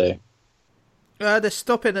what? Where are they? They're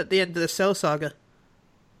stopping at the end of the Cell Saga.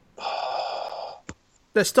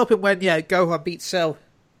 They're stopping when, Gohan beats Cell.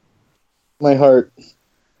 My heart.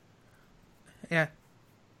 Yeah.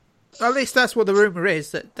 At least that's what the rumour is.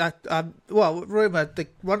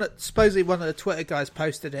 Supposedly one of the Twitter guys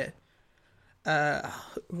posted it.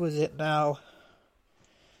 Who was it now?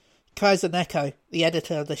 Kaiser Neko, the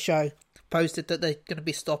editor of the show, posted that they're going to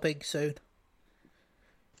be stopping soon.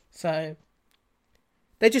 So,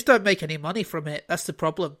 they just don't make any money from it. That's the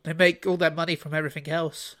problem. They make all their money from everything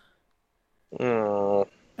else. Oh.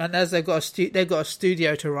 And as they've got a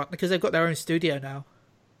studio to run, because they've got their own studio now.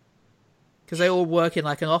 Because they all work in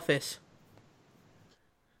like an office.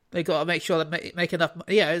 They got to make sure they make enough.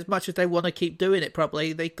 Yeah, as much as they want to keep doing it,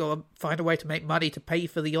 probably they got to find a way to make money to pay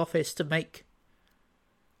for the office to make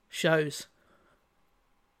shows.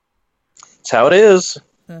 That's how it is.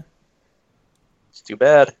 Yeah. It's too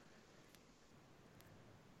bad.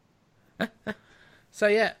 So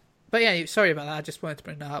yeah, but yeah, sorry about that. I just wanted to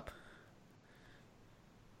bring that up.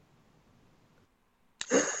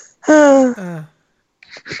 No,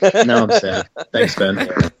 I'm sad. Thanks, Ben.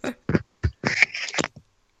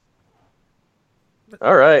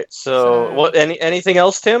 All right. So what? Anything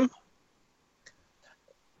else, Tim?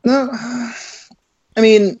 No, I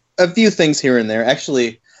mean, a few things here and there.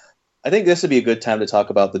 Actually, I think this would be a good time to talk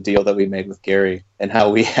about the deal that we made with Gary and how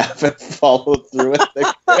we haven't followed through with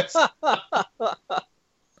it, Chris.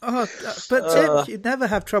 Oh, but Tim, you never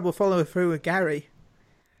have trouble following through with Gary.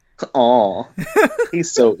 Aw,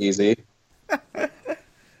 he's so easy.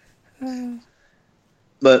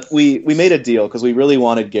 But we made a deal because we really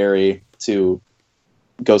wanted Gary to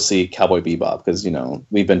go see Cowboy Bebop because,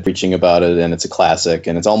 we've been preaching about it and it's a classic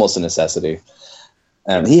and it's almost a necessity.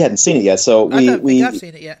 And he hadn't seen it yet, so I don't think I've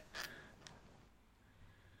seen it yet.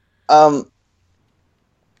 I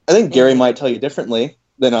think Gary might tell you differently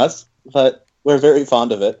than us, but we're very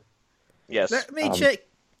fond of it. Yes. Let me check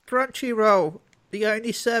Crunchyroll, the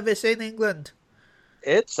only service in England.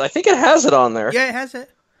 I think it has it on there. Yeah, it has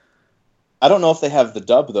it. I don't know if they have the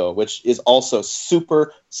dub, though, which is also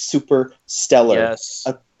super, super stellar. Yes.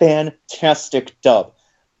 A fantastic dub.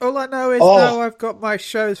 All I know is now I've got my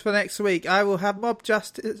shows for next week. I will have Mob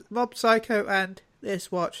Psycho and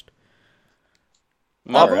this watched.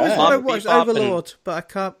 I've always Alright. wanted to Mob watch Bebop and Overlord, but I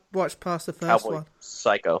can't watch past the first Cowboy one.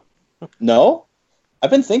 Psycho. No, I've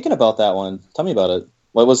been thinking about that one. Tell me about it.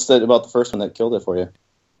 What was it about the first one that killed it for you?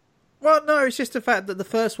 Well, no, it's just the fact that the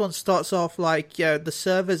first one starts off like, the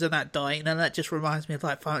servers are not dying, and that just reminds me of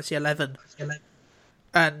like Fantasy 11.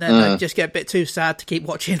 And then I just get a bit too sad to keep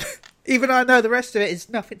watching. Even though I know the rest of it is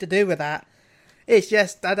nothing to do with that. It's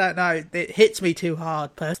just, I don't know, it hits me too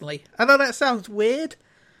hard, personally. I know that sounds weird,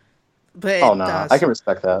 but it does. I can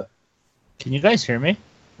respect that. Can you guys hear me?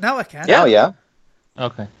 Now I can. Yeah, yeah.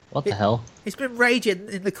 Okay. What the hell? He's been raging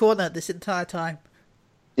in the corner this entire time.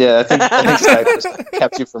 Yeah, I think Skype just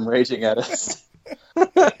kept you from raging at us.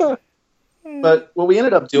 But what we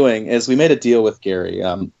ended up doing is we made a deal with Gary.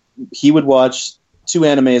 He would watch 2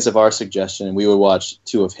 animes of our suggestion, and we would watch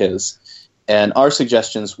 2 of his. And our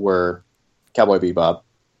suggestions were Cowboy Bebop,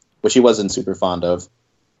 which he wasn't super fond of,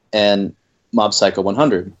 and Mob Psycho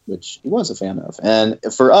 100, which he was a fan of. And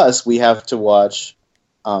for us, we have to watch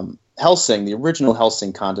Hellsing, the original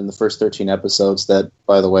Hellsing content, the first 13 episodes that,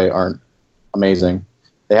 by the way, aren't amazing.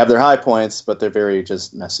 They have their high points, but they're very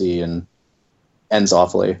just messy and ends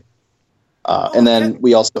awfully. And then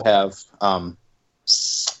we also have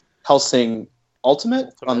Hellsing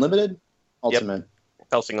Ultimate, Unlimited? Ultimate.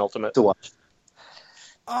 Hellsing Ultimate. To watch.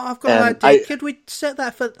 Oh, I've got an idea. Could we set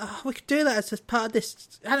that for... Oh, we could do that as part of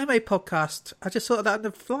this anime podcast. I just thought of that on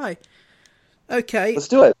the fly. Okay. Let's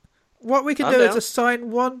do it. What we can I'm do is down.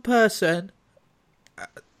 assign one person...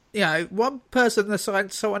 one person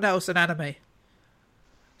assigns someone else an anime.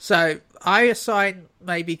 So, I assign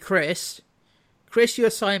maybe Chris. Chris, you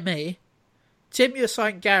assign me. Tim, you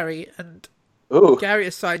assign Gary. And Ooh. Gary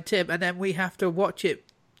assigned Tim. And then we have to watch it.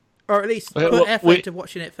 Or at least Wait, put wait, effort wait. into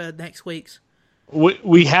watching it for next week's.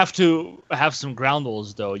 We have to have some ground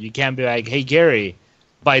rules, though. You can't be like, hey, Gary,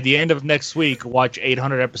 by the end of next week, watch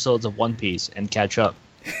 800 episodes of One Piece and catch up.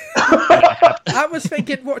 I was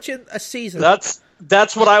thinking watching a season. That's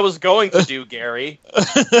what I was going to do, Gary.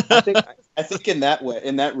 I think in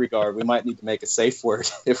that regard, we might need to make a safe word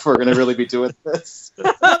if we're going to really be doing this.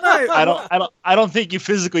 No, I don't think you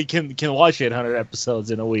physically can watch 800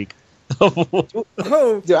 episodes in a week.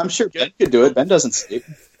 Oh, Dude, I'm sure Ben could do it. Ben doesn't sleep.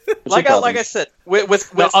 Like I said,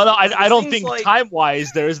 with No, I don't things think like-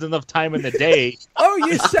 time-wise there isn't enough time in the day. oh,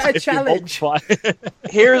 you set a If you challenge. multiply.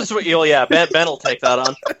 Here's what Ben will take that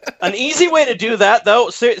on. An easy way to do that, though,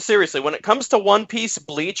 seriously, when it comes to One Piece,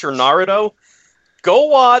 Bleach, or Naruto,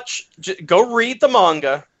 go read the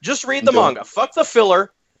manga. Just read the manga. Fuck the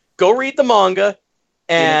filler. Go read the manga,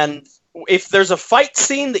 and if there's a fight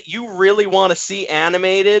scene that you really want to see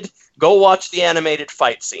animated, go watch the animated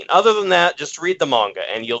fight scene. Other than that, just read the manga,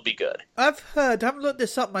 and you'll be good. I've heard, I haven't looked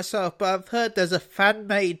this up myself, but I've heard there's a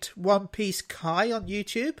fan-made One Piece Kai on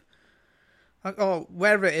YouTube. Or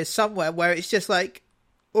wherever it is, somewhere, where it's just like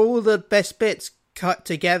all the best bits cut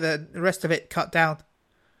together and the rest of it cut down.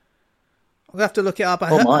 I'll have to look it up.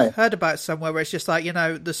 I heard about it somewhere where it's just like,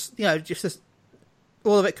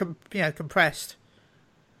 all of it compressed.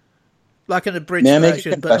 Like an abridged May I make a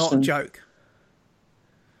version, but not a confession? joke.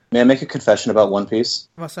 May I make a confession about One Piece?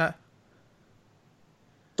 What's that?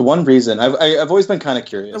 The one reason I've always been kind of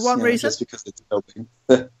curious. The one reason? just because it's open.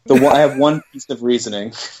 I have one piece of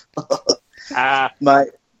reasoning. The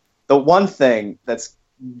one thing that's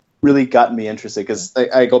really gotten me interested, because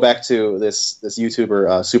I go back to this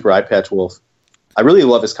YouTuber, Super Eyepatch Wolf. I really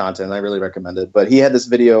love his content. I really recommend it. But he had this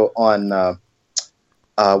video on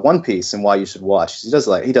One Piece and why you should watch. He does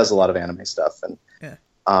a lot of anime stuff, and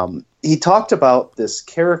he talked about this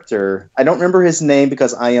character. I don't remember his name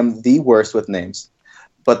because I am the worst with names.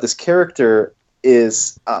 But this character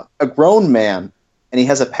is a grown man, and he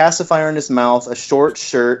has a pacifier in his mouth, a short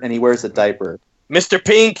shirt, and he wears a diaper. Mr.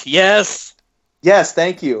 Pink, yes. Yes,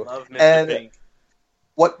 thank you. Love Mr. And Pink.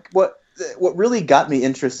 what really got me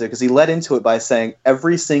interested, because he led into it by saying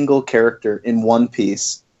every single character in One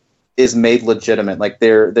Piece is made legitimate. Like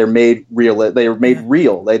they're made real. They're made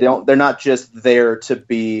real. They're not just there to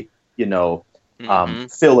be,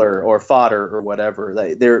 filler or fodder or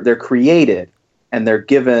whatever. They're created. And they're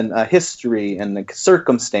given a history and a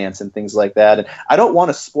circumstance and things like that. And I don't want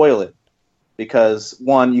to spoil it because,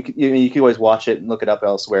 one, you can always watch it and look it up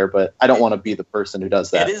elsewhere, but I don't want to be the person who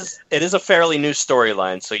does that. It is a fairly new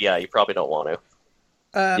storyline, so yeah, you probably don't want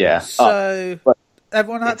to. Yeah. So, but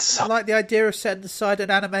everyone like the idea of setting aside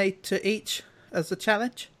an anime to each as a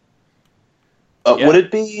challenge? Yeah. Would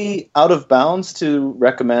it be out of bounds to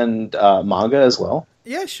recommend manga as well?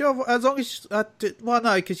 Yeah, sure. As long as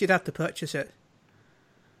no, because you'd have to purchase it.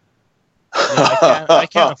 Yeah, I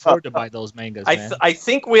can't afford to buy those mangas, man. I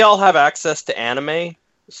think we all have access to anime,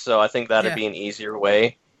 so I think that'd be an easier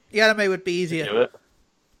way The anime would be to easier. do it.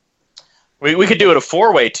 We could do it a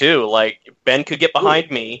 4-way too. Like Ben could get behind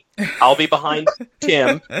me, I'll be behind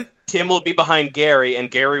Tim, Tim will be behind Gary, and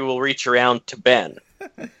Gary will reach around to Ben,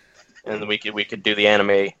 and we could do the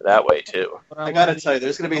anime that way too. I gotta tell you,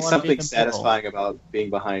 there's gonna be something satisfying about being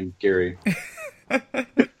behind Gary.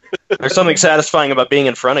 There's something satisfying about being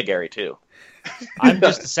in front of Gary too. I'm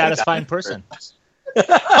just a satisfying person.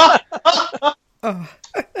 Oh.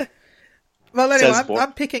 Well, anyway,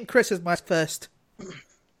 I'm picking Chris as my first.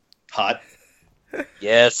 Hot.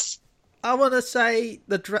 Yes. I want to say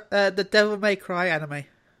the Devil May Cry anime.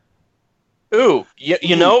 Ooh,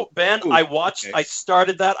 you know, Ben, I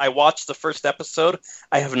started that. I watched the first episode.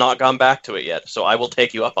 I have not gone back to it yet, so I will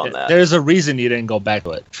take you up on that. There's a reason you didn't go back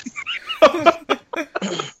to it.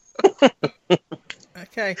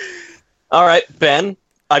 Okay. All right, Ben,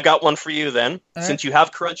 I've got one for you then. All Since you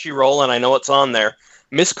have Crunchyroll and I know it's on there,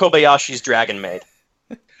 Miss Kobayashi's Dragon Maid.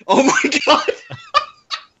 Oh my god!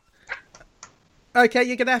 Okay,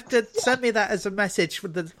 you're going to have to send me that as a message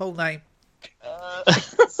with the full name.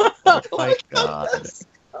 Oh my god.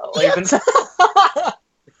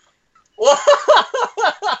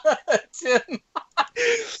 Tim.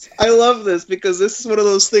 I love this because this is one of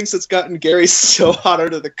those things that's gotten Gary so hot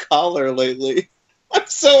under the collar lately. I'm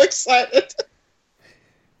so excited.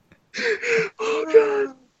 Oh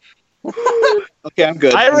god. Okay, I'm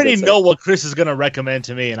good. I already know what Chris is going to recommend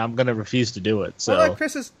to me, and I'm going to refuse to do it. So, Well,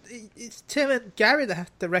 Chris it's Tim and Gary that have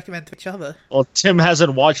to recommend to each other. well, Tim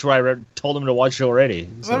hasn't watched what I told him to watch already.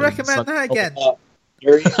 So Well, recommend that again.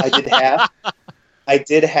 Gary, I did half. I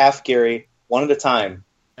did half, Gary, one at a time.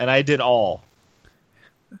 And I did all.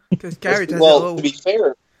 Because Gary does it Well, all. to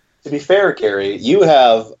be fair, Gary, you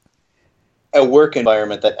have a work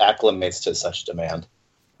environment that acclimates to such demand.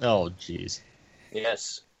 Oh, jeez.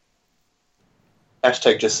 Yes.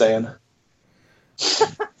 Hashtag just saying.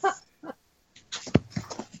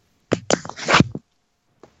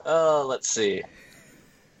 Let's see.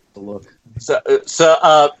 Look.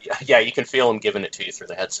 Yeah, you can feel him giving it to you through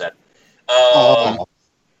the headset. Oh.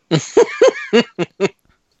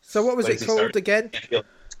 So what was Wait, it is he called starting? again?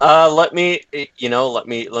 Let me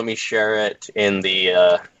share it in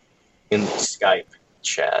the Skype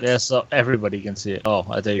chat. Yeah, so everybody can see it. Oh,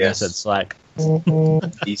 I thought you guys said Slack.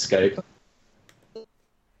 Skype.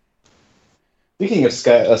 Speaking of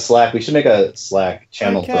Slack, we should make a Slack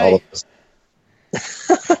channel for all of us.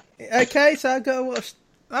 Okay, so I go watch.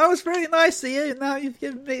 That was very nice of you. Now you've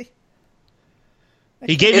given me.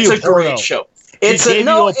 He gave It's you a great show. It's gave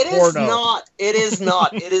no, you a it is porno. not. It is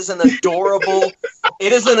not. It is an adorable.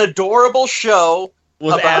 It is an adorable show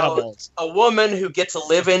with about animals. a woman who gets a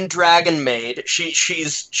live-in dragon maid. She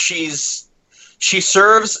serves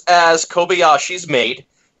as Kobayashi's maid,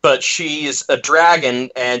 but she's a dragon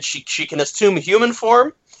and she can assume human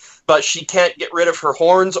form, but she can't get rid of her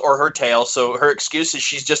horns or her tail. So her excuse is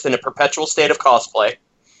she's just in a perpetual state of cosplay.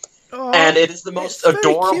 Oh, And it is the most it's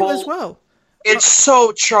very adorable. cute as well. It's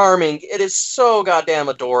so charming. It is so goddamn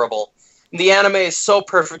adorable. The anime is so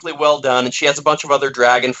perfectly well done, and she has a bunch of other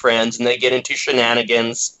dragon friends, and they get into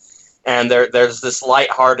shenanigans. And there's this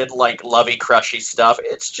lighthearted, like lovey-crushy stuff.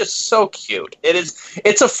 It's just so cute.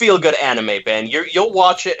 It's a feel-good anime, Ben. You'll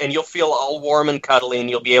watch it, and you'll feel all warm and cuddly, and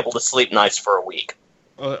you'll be able to sleep nice for a week.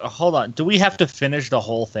 Hold on. Do we have to finish the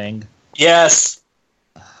whole thing? Yes.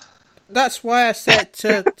 That's why I said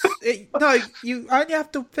no, you only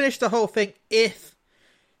have to finish the whole thing if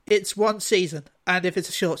it's one season and if it's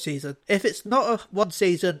a short season. If it's not a one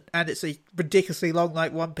season and it's a ridiculously long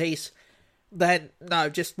like One Piece, then no,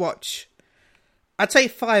 just watch. I'd say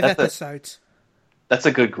 5 episodes. That's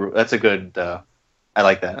a good group. That's a good. I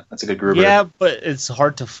like that. That's a good group. Yeah, but it's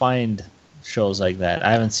hard to find shows like that.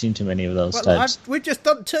 I haven't seen too many of those types. We've just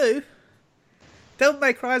done 2. Devil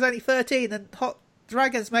May Cry is only 13 and Hot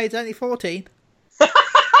Dragon's Maid's only 14.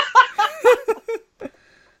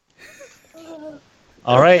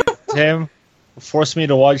 All right, Tim, force me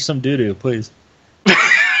to watch some doo-doo, please.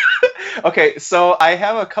 Okay, so I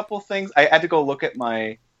have a couple things. I had to go look at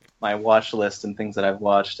my watch list and things that I've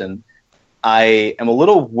watched, and I am a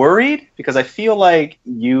little worried because I feel like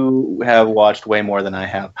you have watched way more than I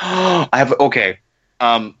have. I have. Okay.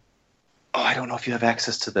 I don't know if you have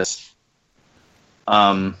access to this.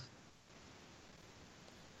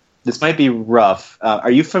 This might be rough.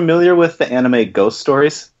 Are you familiar with the anime Ghost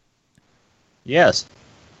Stories? Yes.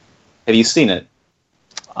 Have you seen it?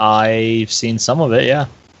 I've seen some of it, yeah.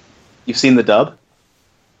 You've seen the dub?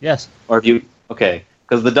 Yes. Or have you... Okay,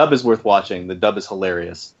 because the dub is worth watching. The dub is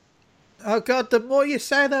hilarious. Oh god, the more you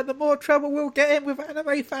say that, the more trouble we'll get in with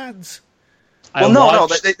anime fans. There's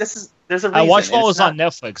a reason. I watched what It's was not- on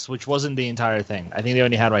Netflix, which wasn't the entire thing. I think they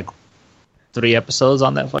only had like 3 episodes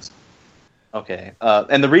on Netflix. Okay,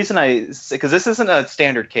 and the reason because this isn't a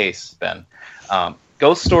standard case, Ben.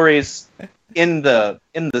 Ghost Stories in the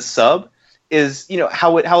sub is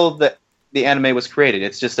how the anime was created.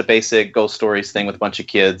 It's just a basic Ghost Stories thing with a bunch of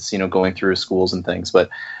kids going through schools and things. But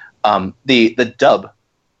the dub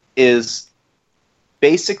is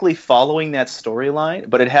basically following that storyline,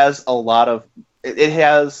 but it has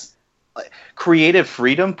creative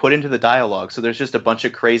freedom put into the dialogue. So there's just a bunch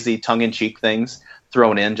of crazy tongue-in-cheek things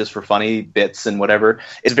thrown in just for funny bits and whatever.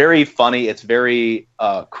 It's very funny. It's very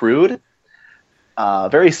crude,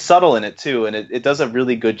 very subtle in it too, and it does a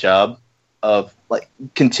really good job of like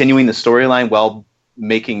continuing the storyline while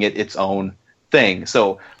making it its own thing.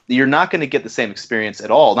 So you're not going to get the same experience at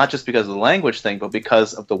all, not just because of the language thing, but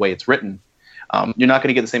because of the way it's written. You're not going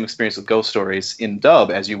to get the same experience with Ghost Stories in dub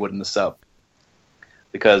as you would in the sub,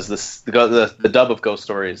 because the dub of Ghost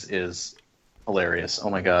Stories is hilarious. Oh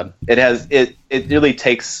my god, it really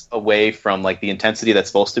takes away from like the intensity that's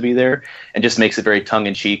supposed to be there and just makes it very tongue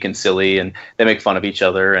in cheek and silly, and they make fun of each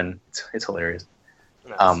other, and it's hilarious.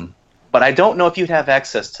 Nice. But I don't know if you'd have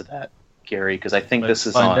access to that, Gary, because I think this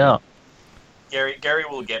is on. Out. Gary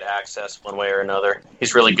will get access one way or another.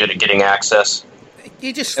 He's really good at getting access.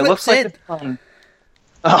 He just slips in. It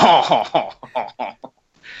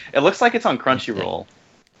looks like it's on Crunchyroll.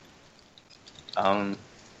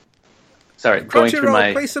 Sorry, going through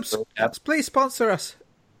my. Please sponsor us.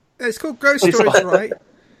 It's called Ghost Stories, right?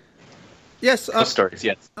 Yes. Ghost Stories.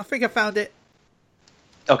 Yes. I think I found it.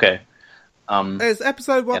 Okay. There's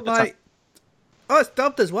episode one night. Oh, it's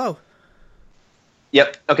dubbed as well.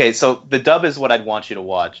 Yep. Okay, so the dub is what I'd want you to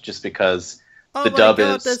watch, just because the dub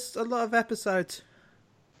is. There's a lot of episodes.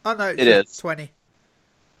 Oh no, it is 20.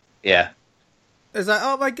 Yeah. It's like,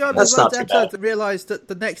 oh my god, there's loads of episodes. And realised that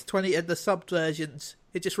the next 20 are the sub versions.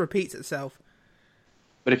 It just repeats itself.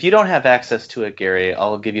 But if you don't have access to it, Gary,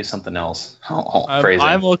 I'll give you something else.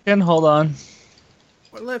 I'm looking. Hold on.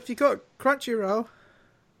 Well, if you got Crunchyroll,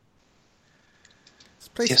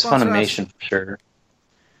 please yes, sponsor Funimation us. For sure.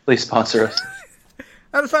 Please sponsor us.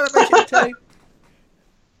 And Funimation too.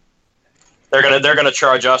 They're gonna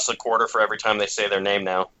charge us a quarter for every time they say their name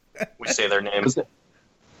now. We say their name.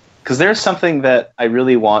 Because there's something that I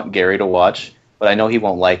really want Gary to watch, but I know he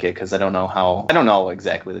won't like it because I don't know how. I don't know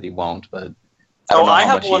exactly that he won't, but I don't know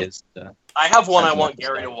how much he is. I have one I want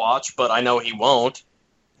Gary to watch, but I know he won't.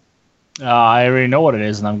 I already know what it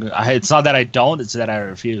is, and it's not that I don't; it's that I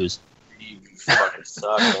refuse. You fucking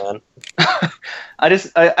suck, man.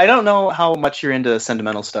 I don't know how much you're into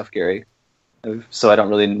sentimental stuff, Gary. So I don't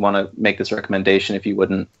really want to make this recommendation if you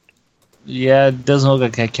wouldn't. Yeah, it doesn't look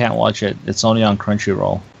like I can't watch it. It's only on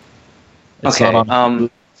Crunchyroll. It's okay. Not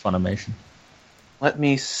on Funimation. Let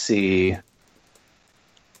me see.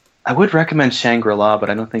 I would recommend Shangri-La,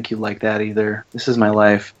 but I don't think you like that either. This Is My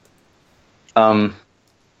Life. I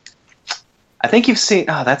think you've seen.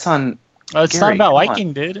 Oh, that's on. Oh, it's Gary, not about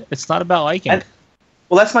liking, dude. It's not about liking.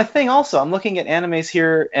 Well, that's my thing also. I'm looking at animes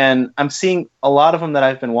here, and I'm seeing a lot of them that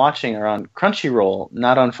I've been watching are on Crunchyroll,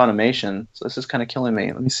 not on Funimation. So this is kind of killing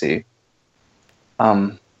me. Let me see.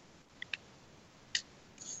 What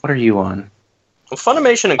are you on? Well,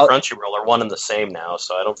 Funimation and Crunchyroll are one and the same now,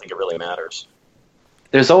 so I don't think it really matters.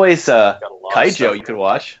 There's always Kaijo you could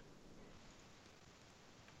watch.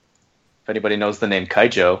 If anybody knows the name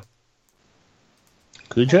Kaijo.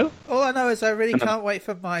 Kujo? All I know is I really can't wait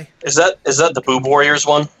for my... Is that the Boob Warriors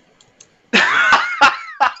one?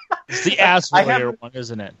 It's the Ass Warrior one,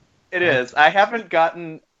 isn't it? It is. I haven't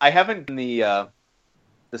gotten the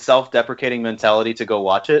self-deprecating mentality to go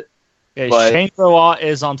watch it. Yeah, Shangri-La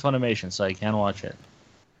is on Funimation, so you can watch it.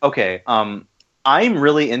 Okay. I'm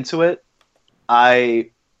really into it. I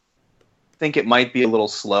think it might be a little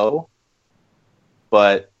slow,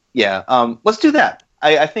 but yeah. Let's do that.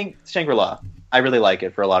 I think Shangri-La. I really like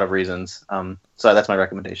it for a lot of reasons. So that's my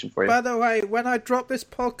recommendation for you. By the way, when I drop this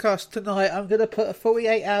podcast tonight, I'm going to put a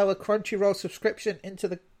 48-hour Crunchyroll subscription into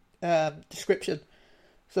the description.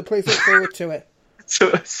 So please look forward to it.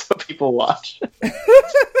 So people watch.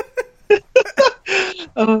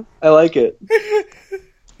 I like it.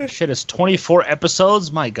 Shit, it's 24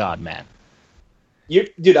 episodes? My God, man.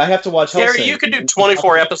 Dude, I have to watch Hellsing. Gary, you could do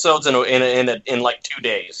 24 episodes in like 2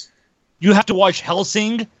 days. You have to watch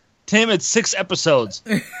Hellsing? Tim, it's 6 episodes.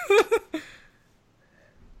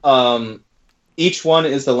 Each one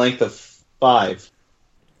is the length of 5.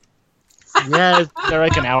 Yeah, they're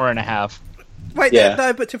like an hour and a half. Wait, yeah.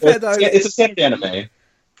 No, but to fair though... It's a standard anime.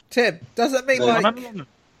 Tim, does that mean like...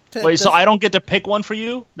 Tim, wait, so I don't get to pick one for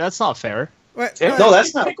you? That's not fair. Wait, no,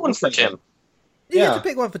 that's not... Pick one for Tim. You get to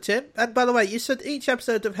pick one for Tim. And by the way, you said each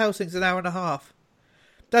episode of Hellsing's an hour and a half.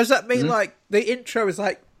 Does that mean like the intro is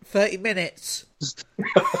like 30 minutes.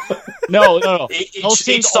 No.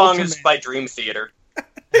 Each song is by Dream Theater.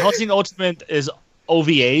 Hellsing Ultimate is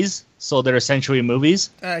OVAs, so they're essentially movies.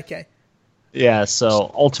 Okay. Yeah,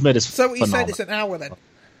 so Ultimate is So what you said phenomenal. it's an hour then?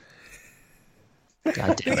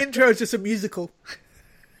 God damn The it. intro is just a musical.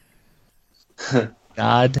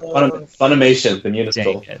 God Funimation, the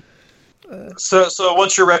musical. dang it. So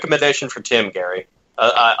what's your recommendation for Tim, Gary?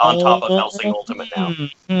 On top of Hellsing Ultimate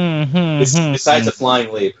now. Besides a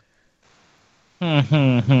flying leap.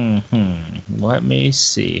 Let me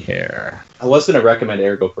see here. I was going to recommend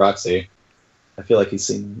Ergo Proxy. I feel like he's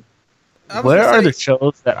seen Where are the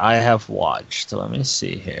shows that I have watched? Let me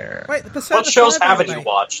see here. Wait, the Persona What shows 5 haven't anime. you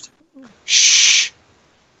watched? Shh.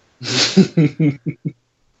 it.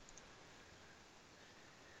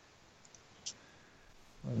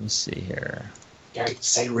 Let me see here. Gary,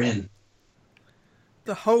 say Rin.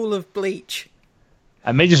 The whole of Bleach.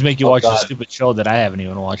 I may just make you Oh, watch a God. stupid show that I haven't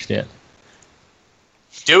even watched yet.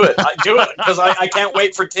 Do it, because I can't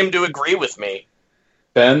wait for Tim to agree with me.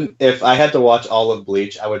 Ben, if I had to watch all of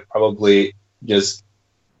Bleach, I would probably just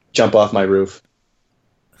jump off my roof.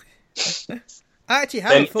 I actually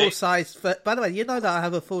have a full-size... By the way, you know that I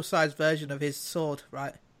have a full-size version of his sword,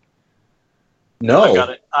 right? No. I got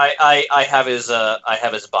it. I have his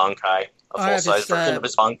Bankai, a I have full size his, version of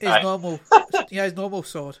his his Bankai. normal... his normal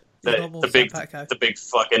sword. His normal The big Senpaku. the big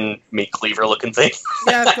fucking meat cleaver looking thing.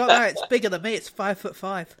 Yeah, I've got that. It's bigger than me. It's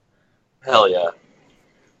 5'5". Hell yeah.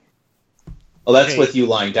 Oh, that's Okay. with you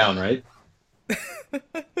lying down, right?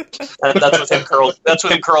 That's with him curled. That's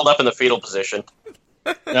with him curled up in the fetal position.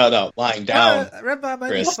 No, lying down. Remember, I'm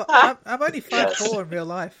only, Chris. I'm only 5'4" Yes. in real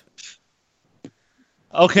life.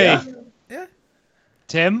 Okay, Yeah. Yeah.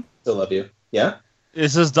 Tim, Still love you. Yeah?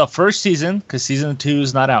 this is the first season because season 2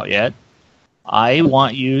 is not out yet. I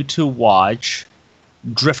want you to watch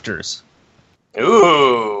Drifters.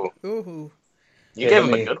 Ooh, Ooh. you Yeah, gave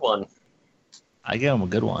him let a me- good one. I gave him a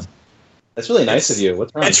good one. That's really nice of you.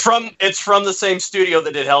 What's wrong? It's from the same studio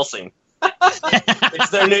that did Hellsing.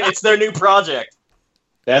 It's their new project.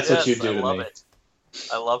 That's Yes, what you do I to love me. it.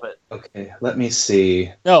 I love it. Okay, let me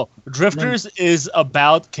see. No, Drifters is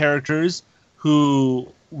about characters who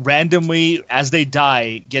randomly, as they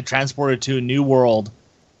die, get transported to a new world,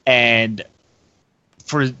 and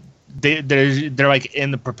they're like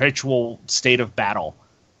in the perpetual state of battle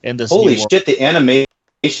in this. Holy new world. shit, the animation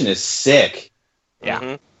is sick. Yeah.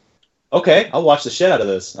 Mhm. Okay, I'll watch the shit out of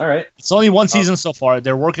this. All right. It's only one season so far.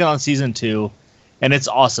 They're working on season 2, and it's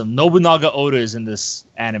awesome. Nobunaga Oda is in this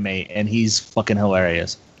anime, and he's fucking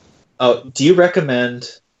hilarious. Oh, do you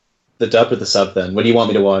recommend the dub or the sub then? What do you want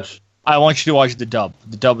me to watch? I want you to watch the dub.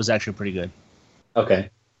 The dub is actually pretty good, Okay.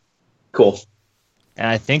 Cool. and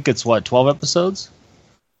I think it's 12 episodes.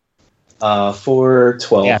 For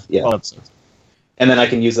 12. Yeah. 12 episodes. And then I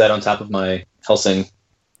can use that on top of my Helsing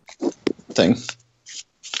thing.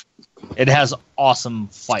 It has awesome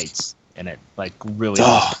fights in it, like really. Oh,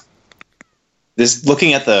 Awesome. this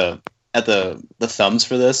looking at the thumbs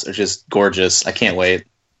for this are just gorgeous. I can't wait.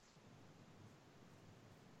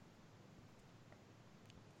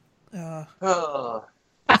 Oh.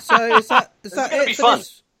 So is that gonna be it fun.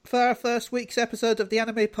 for our first week's episode of the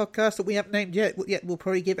anime podcast that we haven't named yet? Yet we'll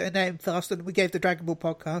probably give it a name faster than we gave the Dragon Ball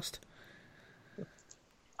podcast.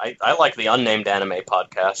 I like the unnamed anime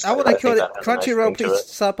podcast. I want to call think it that has a nice Crunchyroll. ring to Please it.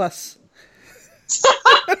 sub us.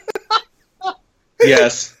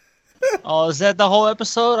 Yes. Oh, is that the whole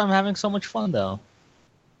episode? I'm having so much fun though.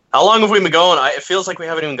 How long have we been going? It feels like we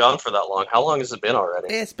haven't even gone for that long. How long has it been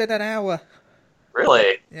already? It's been an hour.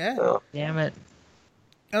 Really? Yeah. Oh. Damn it!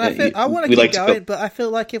 And I Yeah, feel I want to we keep like to going, go- but I feel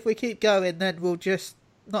like if we keep going, then we'll just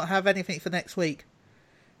not have anything for next week.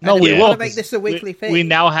 No, And if we we will wanna make this a weekly thing. We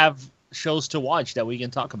now have shows to watch that we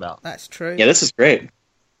can talk about. That's true. Yeah, this is great.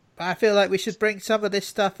 But I feel like we should bring some of this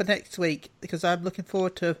stuff for next week because I'm looking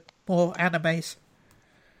forward to more animes.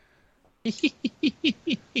 My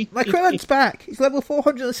Krillin's back. He's level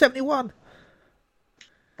 471.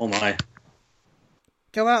 Oh my.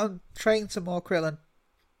 Go out and train some more, Krillin.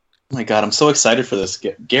 Oh my god, I'm so excited for this.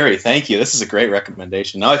 Gary, thank you. This is a great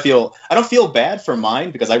recommendation. Now I don't feel bad for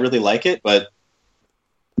mine because I really like it, but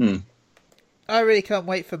I really can't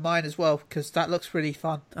wait for mine as well because that looks really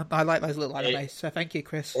fun. I like those little animes, so thank you,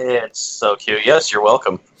 Chris. It's so cute. Yes, you're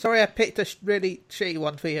welcome. Sorry I picked a really shitty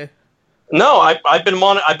one for you. No, I've been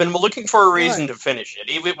looking for a reason to finish it.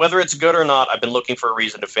 Even whether it's good or not, I've been looking for a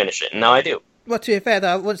reason to finish it, and now I do. Well, to be fair,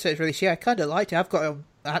 though, I wouldn't say it's really shitty. I kind of liked it. I've got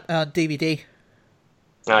it on DVD.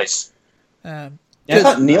 Nice. yeah, I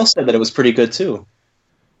thought Neil said that it was pretty good too.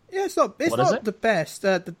 Yeah, it's not What is it? the best.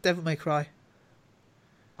 The Devil May Cry.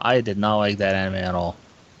 I did not like that anime at all.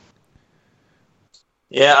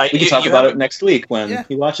 Yeah, We can talk about it next week when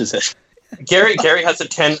he watches it. Gary has a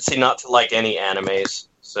tendency not to like any animes,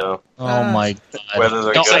 so Oh my god! whether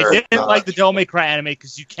they're No, good I or didn't not. like the Devil May Cry anime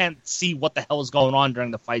because you can't see what the hell is going on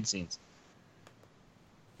during the fight scenes.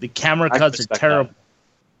 The camera I can cuts are respect terrible.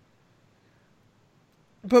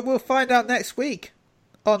 But we'll find out next week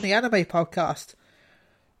on the anime podcast.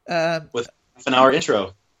 With half an hour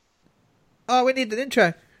intro. Oh, we need an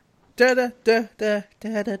intro. Da da da da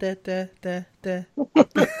da da da da da da.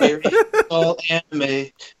 Gary hates all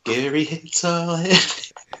anime. Gary hates all anime.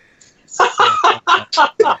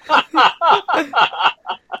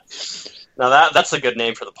 Now that's a good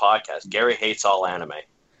name for the podcast. Gary hates all anime.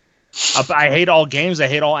 I hate all games. I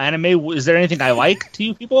hate all anime. Is there anything I like to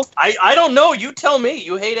you people? I don't know. You tell me.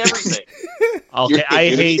 You hate everything. Okay, I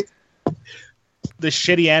hate the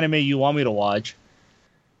shitty anime you want me to watch.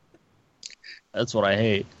 That's what I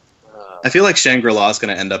hate. I feel like Shangri-La is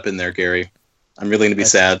going to end up in there, Gary. I'm really going to be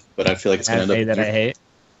sad, but I feel like it's going to end up in That I there. hate.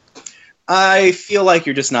 I feel like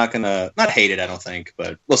you're just not going to... Not hate it, I don't think,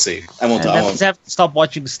 but we'll see. I won't... I have to stop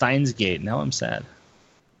watching Steins Gate. Now I'm sad.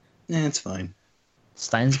 It's fine.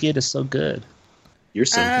 Steins Gate is so good. You're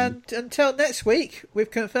so And until next week,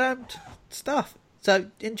 we've confirmed stuff. So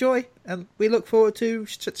enjoy, and we look forward to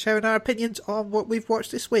sharing our opinions on what we've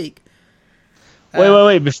watched this week.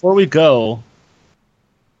 Wait. Before we go,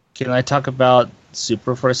 can I talk about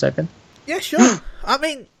Super for a second? Yeah, sure. I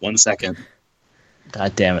mean, 1 second.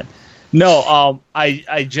 God damn it. No,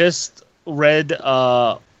 I just read,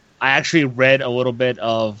 I actually read a little bit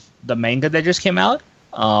of the manga that just came out.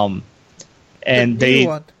 And the new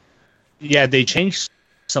one. they changed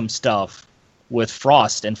some stuff with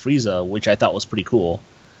Frost and Frieza, which I thought was pretty cool.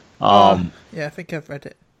 Yeah, I think I've read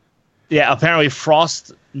it. Yeah, apparently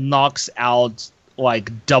Frost knocks out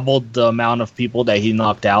like doubled the amount of people that he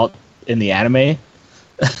knocked out in the anime.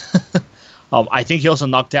 I think he also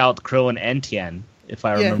knocked out Krillin and Tien, if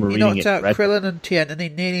I remember he reading knocked it out correctly. Krillin and Tien, and he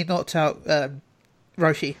nearly knocked out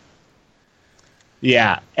Roshi.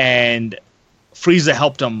 Yeah, and Frieza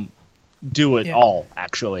helped him do it all,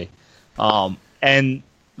 actually. And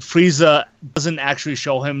Frieza doesn't actually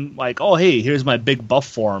show him, like, oh, hey, here's my big buff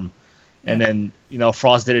form. And then,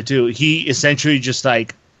 Frost did it too. He essentially just,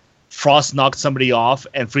 like, Frost knocked somebody off,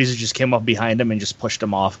 and Frieza just came up behind him and just pushed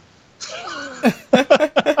him off.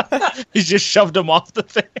 He just shoved him off the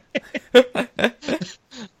thing.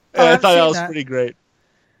 I thought that was pretty great.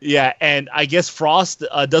 Yeah, and I guess Frost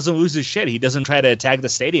doesn't lose his shit. He doesn't try to attack the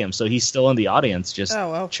stadium, so he's still in the audience, just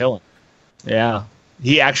chilling. Yeah.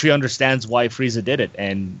 He actually understands why Frieza did it,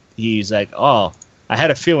 and he's like, oh, I had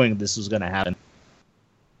a feeling this was going to happen.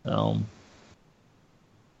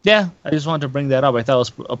 Yeah, I just wanted to bring that up. I thought it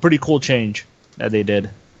was a pretty cool change that they did.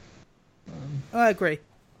 I agree.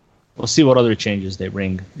 We'll see what other changes they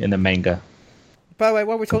bring in the manga. By the way,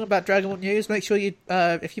 while we're talking about Dragon Ball news, make sure you,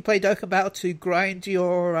 if you play Dokkan Battle, to grind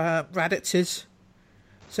your Raditzes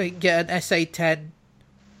so you can get an SA-10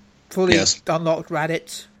 fully unlocked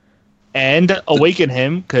Raditz. And awaken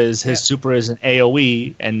him, because his super is an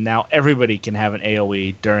AoE, and now everybody can have an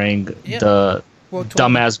AoE during the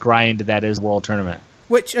dumbass grind that is World Tournament.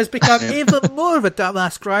 Which has become even more of a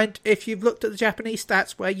dumbass grind if you've looked at the Japanese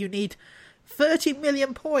stats, where you need 30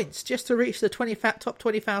 million points just to reach the top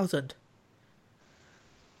 20,000.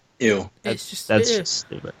 Ew. It's just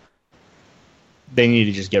stupid. They need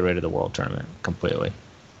to just get rid of the World Tournament completely.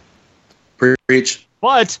 Preach.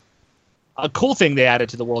 But a cool thing they added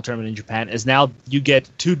to the World Tournament in Japan is now you get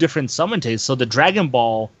 2 different summon tickets. So the Dragon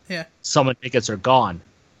Ball summon tickets are gone.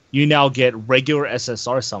 You now get regular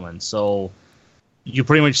SSR summons. So you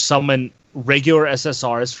pretty much summon regular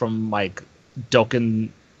SSRs from like Dokkan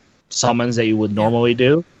summons that you would normally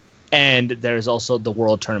do. And there's also the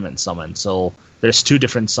World Tournament summon. So there's 2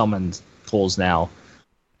 different summon pools now.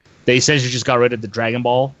 They essentially just got rid of the Dragon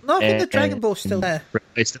Ball. No, I think the Dragon Ball's still there.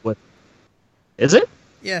 Replaced it with... Is it?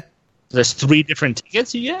 Yeah. There's 3 different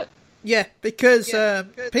tickets you get? Yeah, because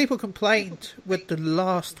people complained with the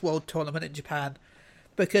last World Tournament in Japan.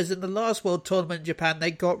 Because in the last World Tournament in Japan,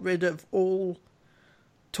 they got rid of all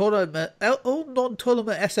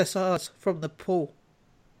non-tournament SSRs from the pool.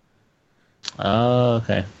 Oh,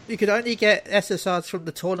 okay. You could only get SSRs from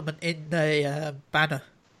the tournament in the banner.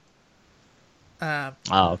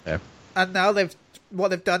 Okay. And now what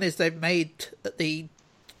they've done is they've made the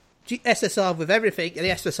SSR with everything, and the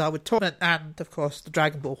SSR with tournament, and of course the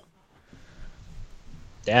Dragon Ball.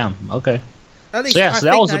 Damn. Okay. At least so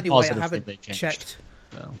that was a anyway, positive I haven't thing they changed. checked.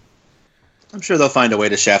 So. I'm sure they'll find a way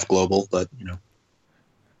to shaft Global, but To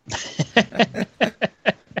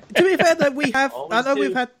be fair, though, we've had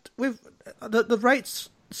the rates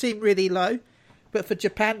seem really low, But for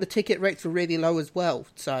Japan, the ticket rates were really low as well.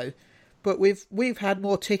 So, but we've had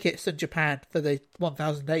more tickets than Japan for the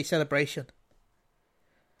 1,000 day celebration.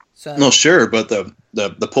 So No, sure, but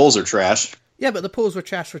the polls are trash. yeah, but the pools were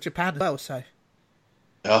trash for Japan as well. So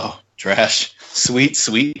Trash.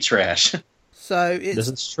 Sweet trash. so This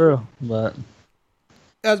it's is true, but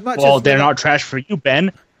as much well, as they're not trash for you,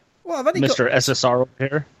 Ben, Well, I've only Mr. SSR over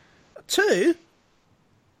here. got 2.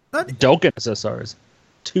 Dokkan SSRs,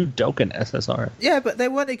 2 Dokkan SSR. Yeah, but they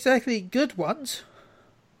weren't exactly good ones.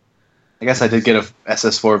 I guess I did get a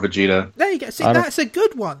SS4 Vegeta. There you go. See, I don't- that's a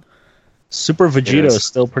good one. Super Vegito is. is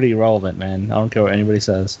still pretty relevant, man. I don't care what anybody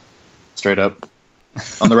says. Straight up.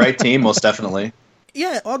 On the right team, most definitely.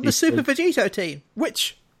 Yeah, on the He's Super good. Vegito team,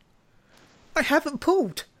 which I haven't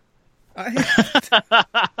pulled.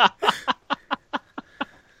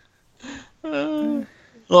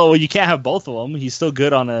 Well, you can't have both of them. He's still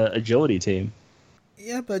good on a agility team.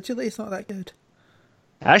 Yeah, but Julie's not that good.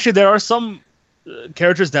 Actually, there are some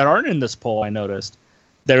characters that aren't in this poll. I noticed.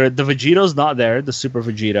 The Vegito's not there. The Super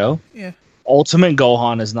Vegito. Yeah. Ultimate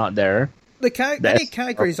Gohan is not there. Any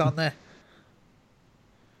categories on there?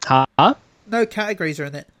 Huh? No categories are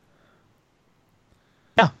in it.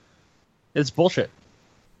 Yeah. It's bullshit.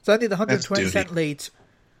 It's only the 120 That's cent leads.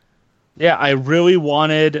 Yeah, I really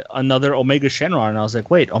wanted another Omega Shenron, and I was like,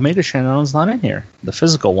 wait, Omega Shenron's not in here. The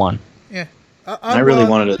physical one. Yeah. I really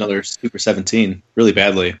wanted another Super 17. Really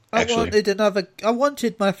badly, actually. I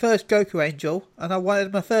wanted my first Goku Angel, and I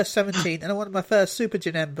wanted my first 17, and I wanted my first Super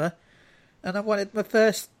Janemba, and I wanted my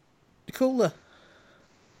first Cooler.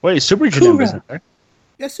 Wait, Super Janemba's in there?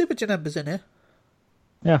 Yeah, Super Janemba's in here.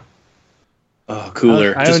 Yeah. Oh,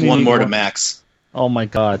 cooler. I Just only one need more to one. max. Oh my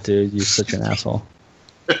god, dude, you're such an asshole.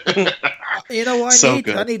 You know what I So need?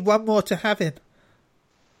 good. I need one more to have him.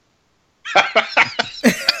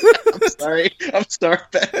 I'm sorry,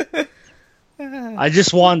 Ben. I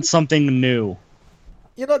just want something new.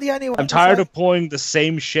 You're not the only one. I'm tired of pulling the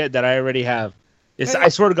same shit that I already have. I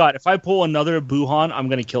swear to God, if I pull another Buhan, I'm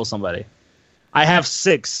gonna kill somebody. I have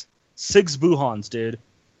six Buhans, dude.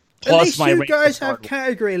 At least you rank guys is have hard.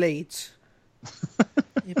 category leads.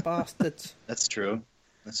 You bastards. That's true.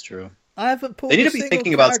 That's true. I haven't pulled They need a to be single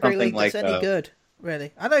thinking about category something lead that's like, any good,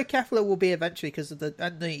 really. I know Kefla will be eventually because of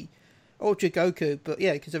the Ultra Goku, but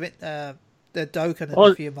yeah, because of it, the Dokkan in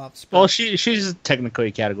a few months. But, Well, she's technically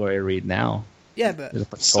a category read now. yeah,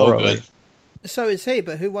 but So Toro. good. so is he.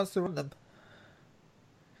 But who wants to run them?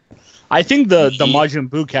 I think the Majin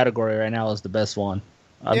Buu category right now is the best one.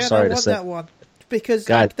 I'm yeah, sorry I to want say. that one because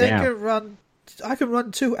God they damn. can run. I can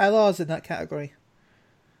run 2 LRs in that category.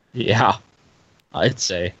 Yeah, I'd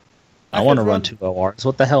say. I I want to could run run- 2 LRs.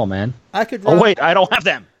 What the hell, man? I could run. Oh wait, I don't have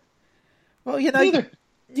them. Well, you know, Neither.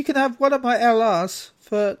 you can have one of my LRs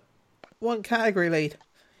for one category lead.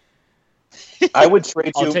 I would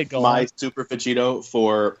trade I'll you take Gohan. my Super Vegito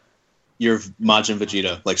for your Majin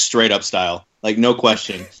Vegeta, like straight up style, like no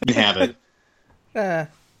question. You can have it.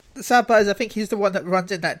 The sad part is, I think he's the one that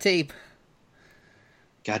runs in that team.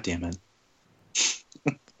 God damn it!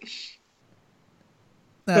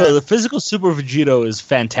 The physical Super Vegito is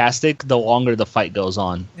fantastic. The longer the fight goes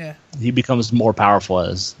on, Yeah. he becomes more powerful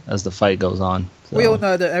as the fight goes on. So. We all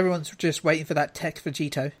know that everyone's just waiting for that tech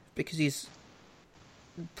Vegito because he's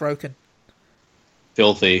broken.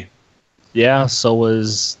 Filthy. Yeah, so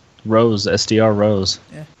was Rose, SDR Rose.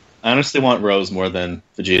 I honestly want Rose more than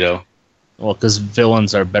Vegito. Well, because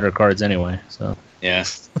villains are better cards anyway. So Yeah,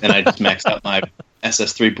 and I just maxed out my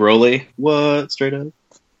SS3 Broly. What? Straight up.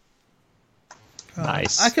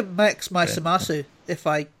 Nice. I could max my Samasu if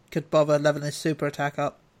I could bother leveling his super attack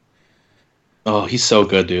up. Oh, he's so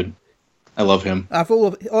good, dude. I love him.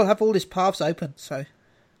 I'll have all his paths open, so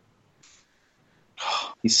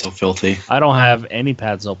He's so filthy. I don't have any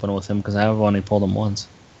pads open with him because I've only pulled him once.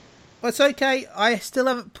 but it's okay. I still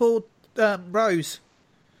haven't pulled Rose.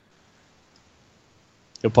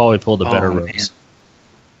 You'll probably pull the better man. Rose.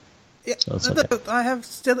 Yeah, So it's no, okay. but I have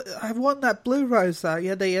won that blue Rose though.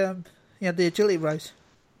 Yeah, the agility Rose.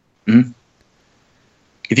 If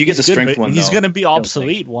you get the Good, strength but one, he's though, going to be I don't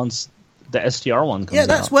obsolete once the STR one comes Yeah,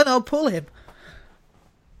 that's out. when I'll pull him.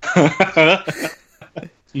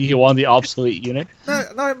 You want the obsolete unit?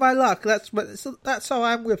 No, my luck. That's how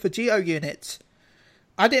I am with the Geo units.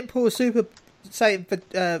 I didn't pull the Super Saiyan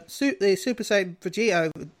for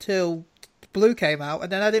Geo until Blue came out, and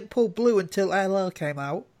then I didn't pull Blue until LL came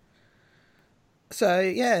out. So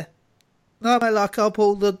yeah, no, my luck. I'll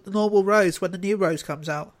pull the normal Rose when the new Rose comes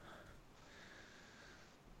out.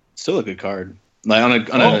 Still a good card. Like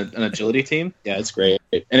on an agility team, yeah, it's great.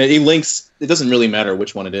 And it links. It doesn't really matter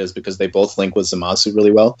which one it is because they both link with Zamasu really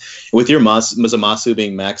well. With your Zamasu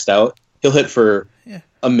being maxed out, He'll hit for Yeah.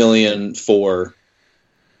 1,000,004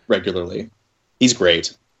 regularly. He's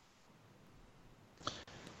great.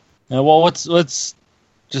 Well, let's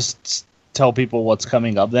just tell people what's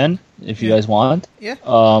coming up then, if you Yeah. guys want. Yeah.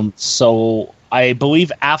 So I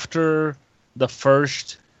believe after the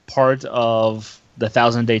first part of the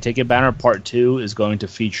 1,000-day ticket banner, part 2 is going to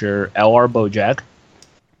feature LR Bojack.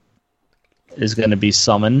 Is going to be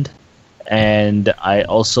summoned. And I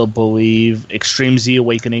also believe Extreme Z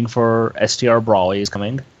Awakening for STR Brawley is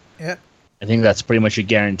coming. Yeah. I think that's pretty much a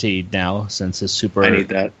guaranteed now, since his super I need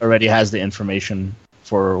that. already has the information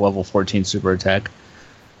for level 14 super attack.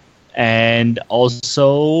 And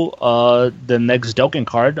also the next Dokkan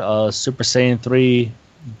card, Super Saiyan 3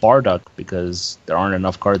 Bardock, because there aren't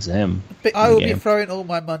enough cards of him. But I in the will be game. throwing all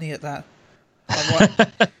my money at that.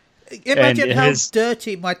 Imagine And how his-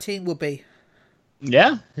 dirty my team will be.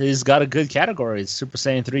 Yeah, he's got a good category. It's Super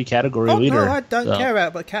Saiyan 3 category Oh leader. no, I don't So, care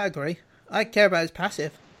about the category. I care about his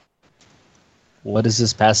passive. What is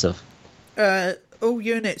his passive? All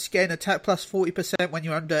units gain attack plus 40% when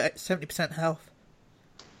you're under 70% health.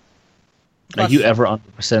 Are you ever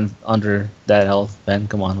under that health, Ben?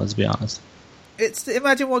 Come on, let's be honest. It's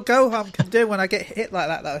imagine what Gohan can do when I get hit like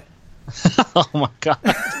that, though. Oh my god.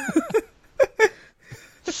 I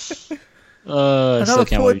Another still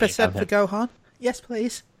can't believe you 40% have for him. Gohan. Yes,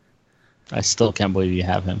 please. I still can't believe you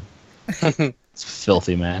have him. It's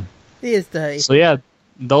filthy, man. He is dirty. So yeah,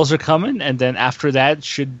 those are coming, and then after that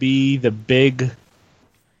should be the big.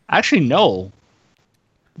 Actually, no.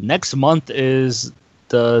 Next month is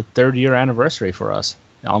the 3rd-year anniversary for us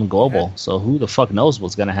on Global. Yeah. So who the fuck knows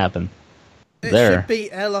what's gonna happen It there? should be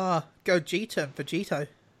LR Gogeta and Vegito.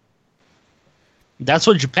 That's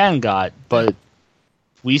what Japan got, but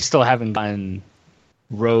we still haven't gotten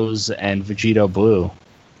Rose and Vegito Blue.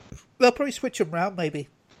 They'll probably switch them around, maybe.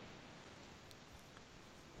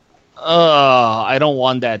 I don't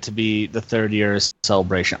want that to be the 3rd-year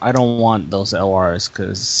celebration. I don't want those LRs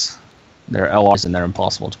because they're LRs and they're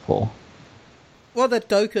impossible to pull. Well, they're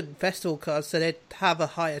Dokkan Festival cards, so they'd have a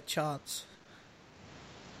higher chance.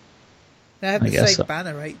 They have I the guess same so.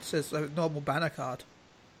 banner rates as a normal banner card.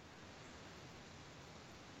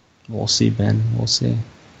 We'll see, Ben. We'll see.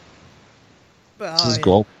 But, This is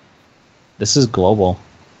global. This is global.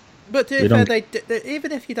 But to We be fair, don't- they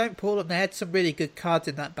even if you don't pull them, they had some really good cards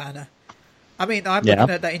in that banner. I mean, I'm Yeah.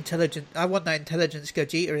 looking at that intelligent. I want that intelligence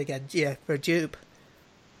Gogeta again. Yeah, for a dupe.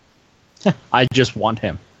 I just want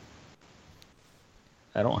him.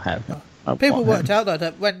 I don't have him. I People want worked him. out though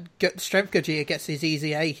that when Strength Gogeta gets his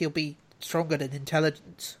Easy A, he'll be stronger than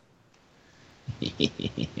intelligence.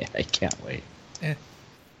 I can't wait. Yeah.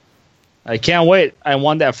 I can't wait. I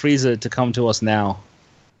want that Frieza to come to us now.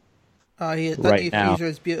 Oh, that Right new now. Frieza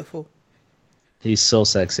is beautiful. He's so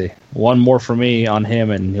sexy. One more for me on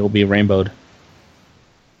him, and he'll be rainbowed.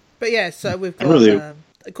 But yeah, so we've got Really?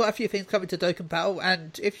 quite a few things coming to Dokkan Battle,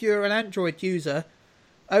 and if you're an Android user,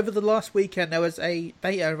 over the last weekend there was a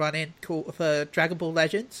beta run-in called for Dragon Ball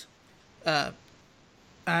Legends,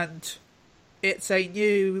 and it's a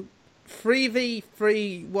new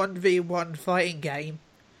 3v3 1v1 fighting game.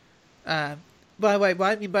 By the way,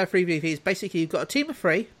 what I mean by 3v3 is basically you've got a team of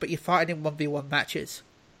 3, but you're fighting in 1v1 matches.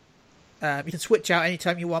 You can switch out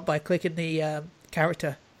anytime you want by clicking the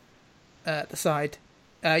character at the side.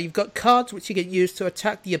 You've got cards which you can use to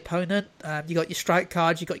attack the opponent. You got your strike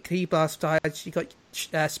cards, you got key blast cards, you got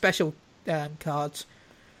special cards.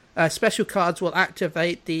 Special cards will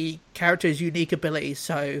activate the character's unique abilities.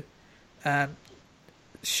 So,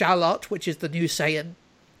 Charlotte, which is the new Saiyan,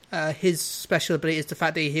 his special ability is the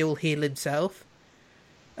fact that he'll heal himself.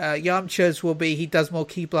 Yamcha's will be he does more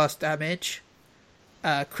key blast damage.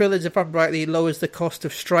 Krillin's, if I'm rightly, lowers the cost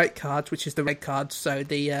of strike cards, which is the red cards, so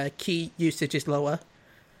the key usage is lower.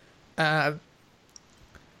 I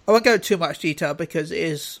won't go into too much detail because it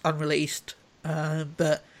is unreleased,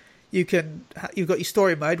 but you've got your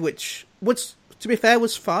story mode, which was, to be fair,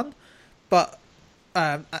 was fun, but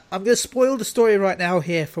I'm going to spoil the story right now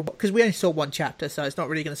here because we only saw one chapter, so it's not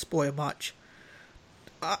really going to spoil much.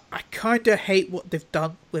 I kind of hate what they've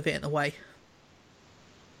done with it in a way.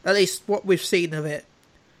 At least what we've seen of it.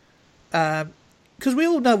 Because we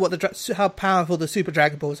all know how powerful the Super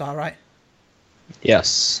Dragon Balls are, right?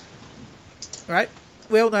 Yes. Right?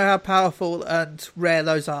 We all know how powerful and rare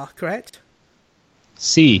those are, correct?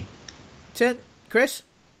 C. Tim? Chris?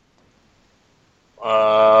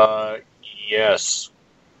 Yes.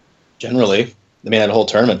 Generally, they made a whole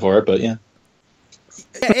tournament for it, but yeah.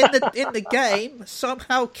 Yeah, in the game,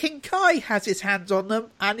 somehow King Kai has his hands on them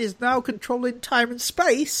and is now controlling time and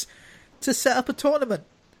space to set up a tournament.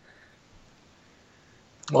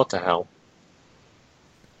 What the hell?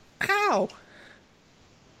 How? How?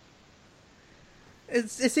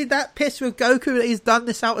 Is he that pissed with Goku that he's done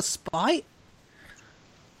this out of spite?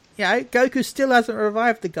 Yeah, Goku still hasn't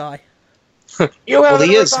revived the guy. You haven't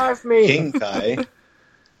he is revived me. King Kai.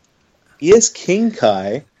 He is King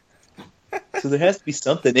Kai. So there has to be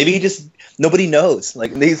something. Maybe nobody knows.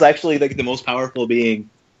 Like, he's actually like the most powerful being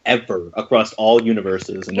ever across all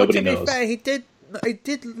universes, and nobody knows. Fair, he did make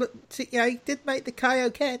the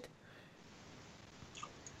Kaioken.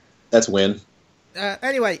 That's win.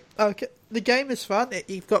 Anyway, okay, the game is fun.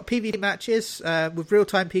 You've got PvP matches with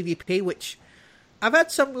real-time PvP, which I've had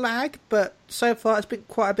some lag, but so far it's been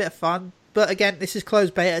quite a bit of fun. But again, this is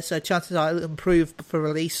closed beta, so chances are it'll improve for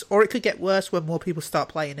release, or it could get worse when more people start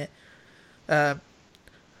playing it.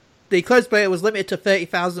 The closed beta was limited to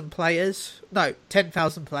 30,000 players. No,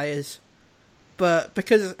 10,000 players. But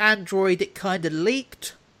because it's Android, it kind of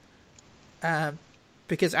leaked.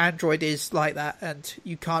 Because Android is like that, and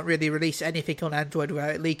you can't really release anything on Android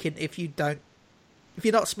without it leaking if you're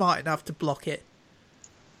not smart enough to block it.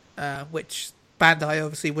 Which Bandai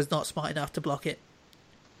obviously was not smart enough to block it.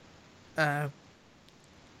 You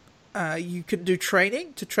can do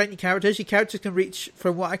training to train your characters. Your characters can reach,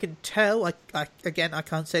 from what I can tell, I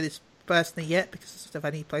can't say this personally yet because I've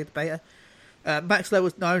only played the beta. Max level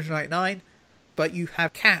is 999, but you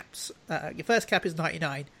have caps. Your first cap is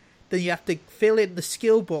 99. Then you have to fill in the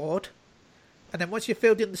skill board, and then once you've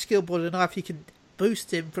filled in the skill board enough, you can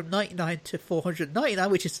boost him from 99 to 499,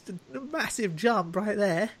 which is a massive jump right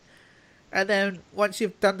there. And then once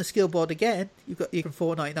you've done the skill board again, you can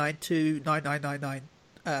 499 to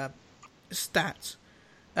 9999 stats.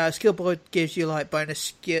 Skill board gives you like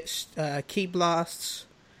bonus key blasts,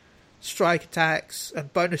 strike attacks,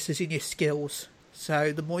 and bonuses in your skills.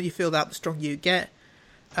 So the more you fill out, the stronger you get.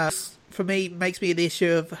 For me, makes me the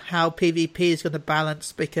issue of how PvP is going to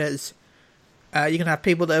balance, because you're going to have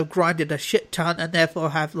people that have grinded a shit ton and therefore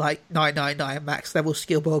have like 999 max level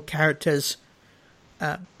skill board characters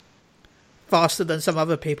faster than some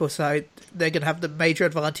other people, so they're going to have the major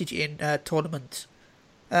advantage in tournaments.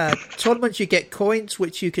 Tournaments, you get coins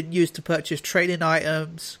which you can use to purchase training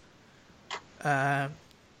items,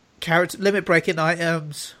 limit breaking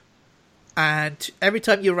items, and every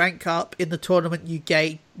time you rank up in the tournament, you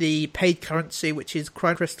get the paid currency, which is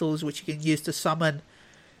Chrono Crystals, which you can use to summon,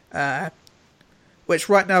 which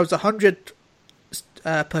right now is 100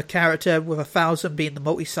 per character, with 1,000 being the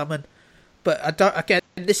multi-summon. But again,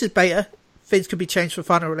 this is beta. Things could be changed for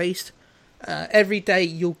final release. Every day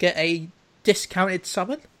you'll get a discounted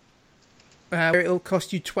summon. It'll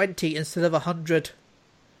cost you 20 instead of 100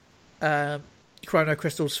 Chrono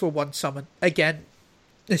Crystals for one summon. Again,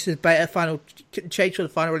 this is beta. Final can change for the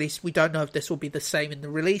final release. We don't know if this will be the same in the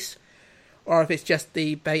release or if it's just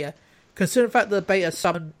the beta. Considering the fact that the beta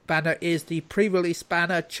summon banner is the pre-release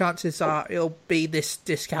banner, chances are it'll be this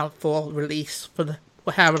discount for release for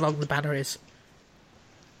however long the banner is.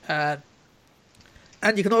 And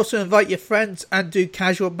you can also invite your friends and do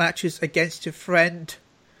casual matches against your friend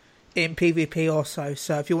in PvP also.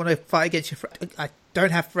 So if you want to fight against your friend, I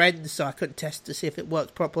don't have friends, so I couldn't test to see if it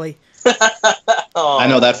works properly. I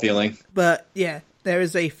know that feeling. But yeah, there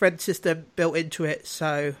is a friend system built into it.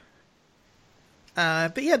 So,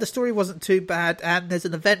 but yeah, the story wasn't too bad, and there's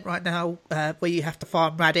an event right now where you have to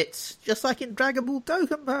farm Raditz, just like in Dragon Ball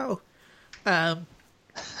Dokkan Battle.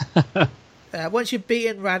 Once you've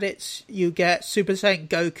beaten Raditz, you get Super Saiyan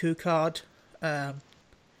Goku card, and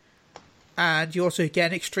you also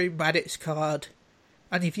get an Extreme Raditz card.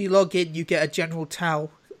 And if you log in, you get a General Tao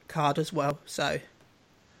card as well. So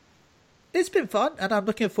it's been fun, and I'm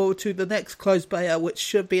looking forward to the next closed beta, which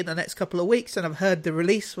should be in the next couple of weeks. And I've heard the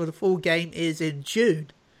release for the full game is in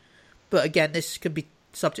June. But again, this could be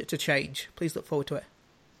subject to change. Please look forward to it.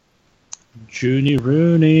 Junie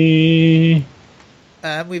Rooney.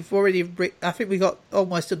 We've already, I think we got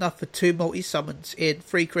almost enough for 2 multi-summons in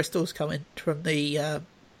 3 crystals coming from the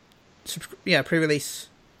pre-release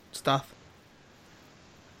stuff.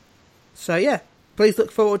 So yeah, please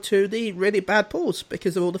look forward to the really bad pulls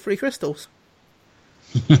because of all the free crystals.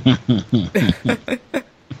 We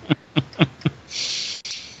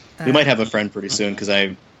might have a friend pretty soon because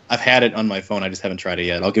I've had it on my phone. I just haven't tried it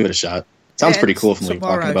yet. I'll give it a shot. Sounds pretty cool from what you're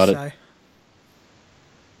talking about it.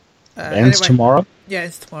 Ends tomorrow? Yeah,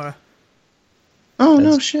 it's tomorrow. Oh,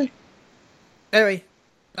 no shit. Anyway,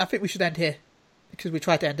 I think we should end here because we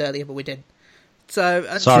tried to end earlier, but we didn't. So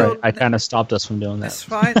sorry, I kind of stopped us from doing that. That's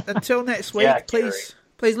fine. Until next week, please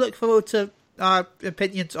look forward to our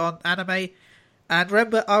opinions on anime. And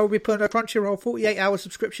remember, I will be putting a Crunchyroll 48-hour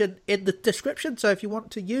subscription in the description. So if you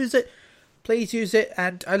want to use it, please use it.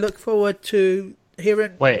 And I look forward to here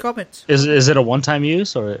in Wait. comments. Is it a one-time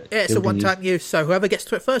use or? Yeah, it's a one-time use, so whoever gets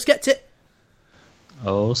to it first gets it.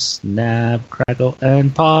 Oh snap! Crackle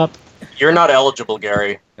and pop. You're not eligible,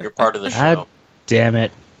 Gary. You're part of the show. God damn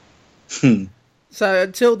it! So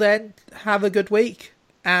until then, have a good week,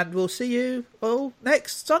 and we'll see you all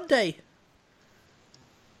next Sunday.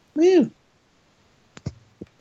 Woo.